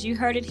 Listeners, you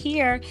heard it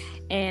here.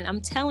 And I'm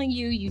telling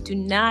you, you do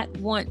not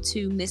want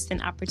to miss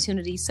an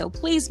opportunity. So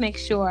please make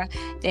sure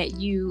that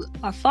you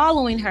are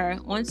following her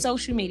on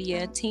social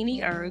media,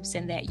 Teenie Herbs,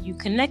 and that you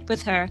connect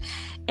with her,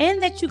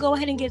 and that you go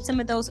ahead and get some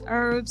of those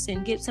herbs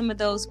and get some of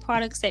those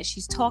products that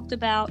she's talked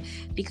about.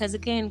 Because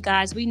again,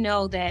 guys, we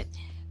know that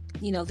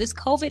this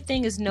COVID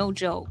thing is no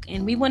joke,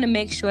 and we want to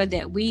make sure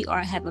that we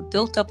have a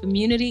built up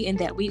immunity and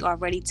that we are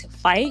ready to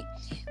fight.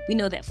 We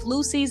know that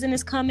flu season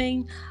is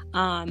coming.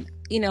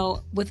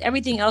 with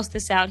everything else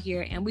that's out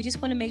here. And we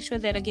just want to make sure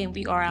that, again,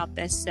 we are our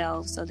best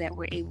selves so that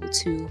we're able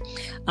to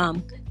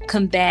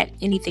combat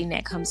anything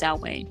that comes our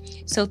way.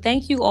 So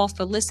thank you all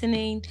for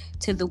listening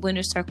to the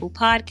Winner's Circle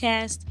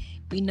podcast.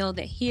 We know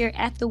that here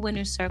at the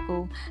Winner's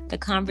Circle, the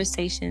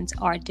conversations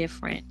are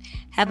different.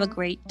 Have a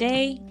great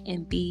day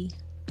and be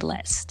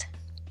blessed.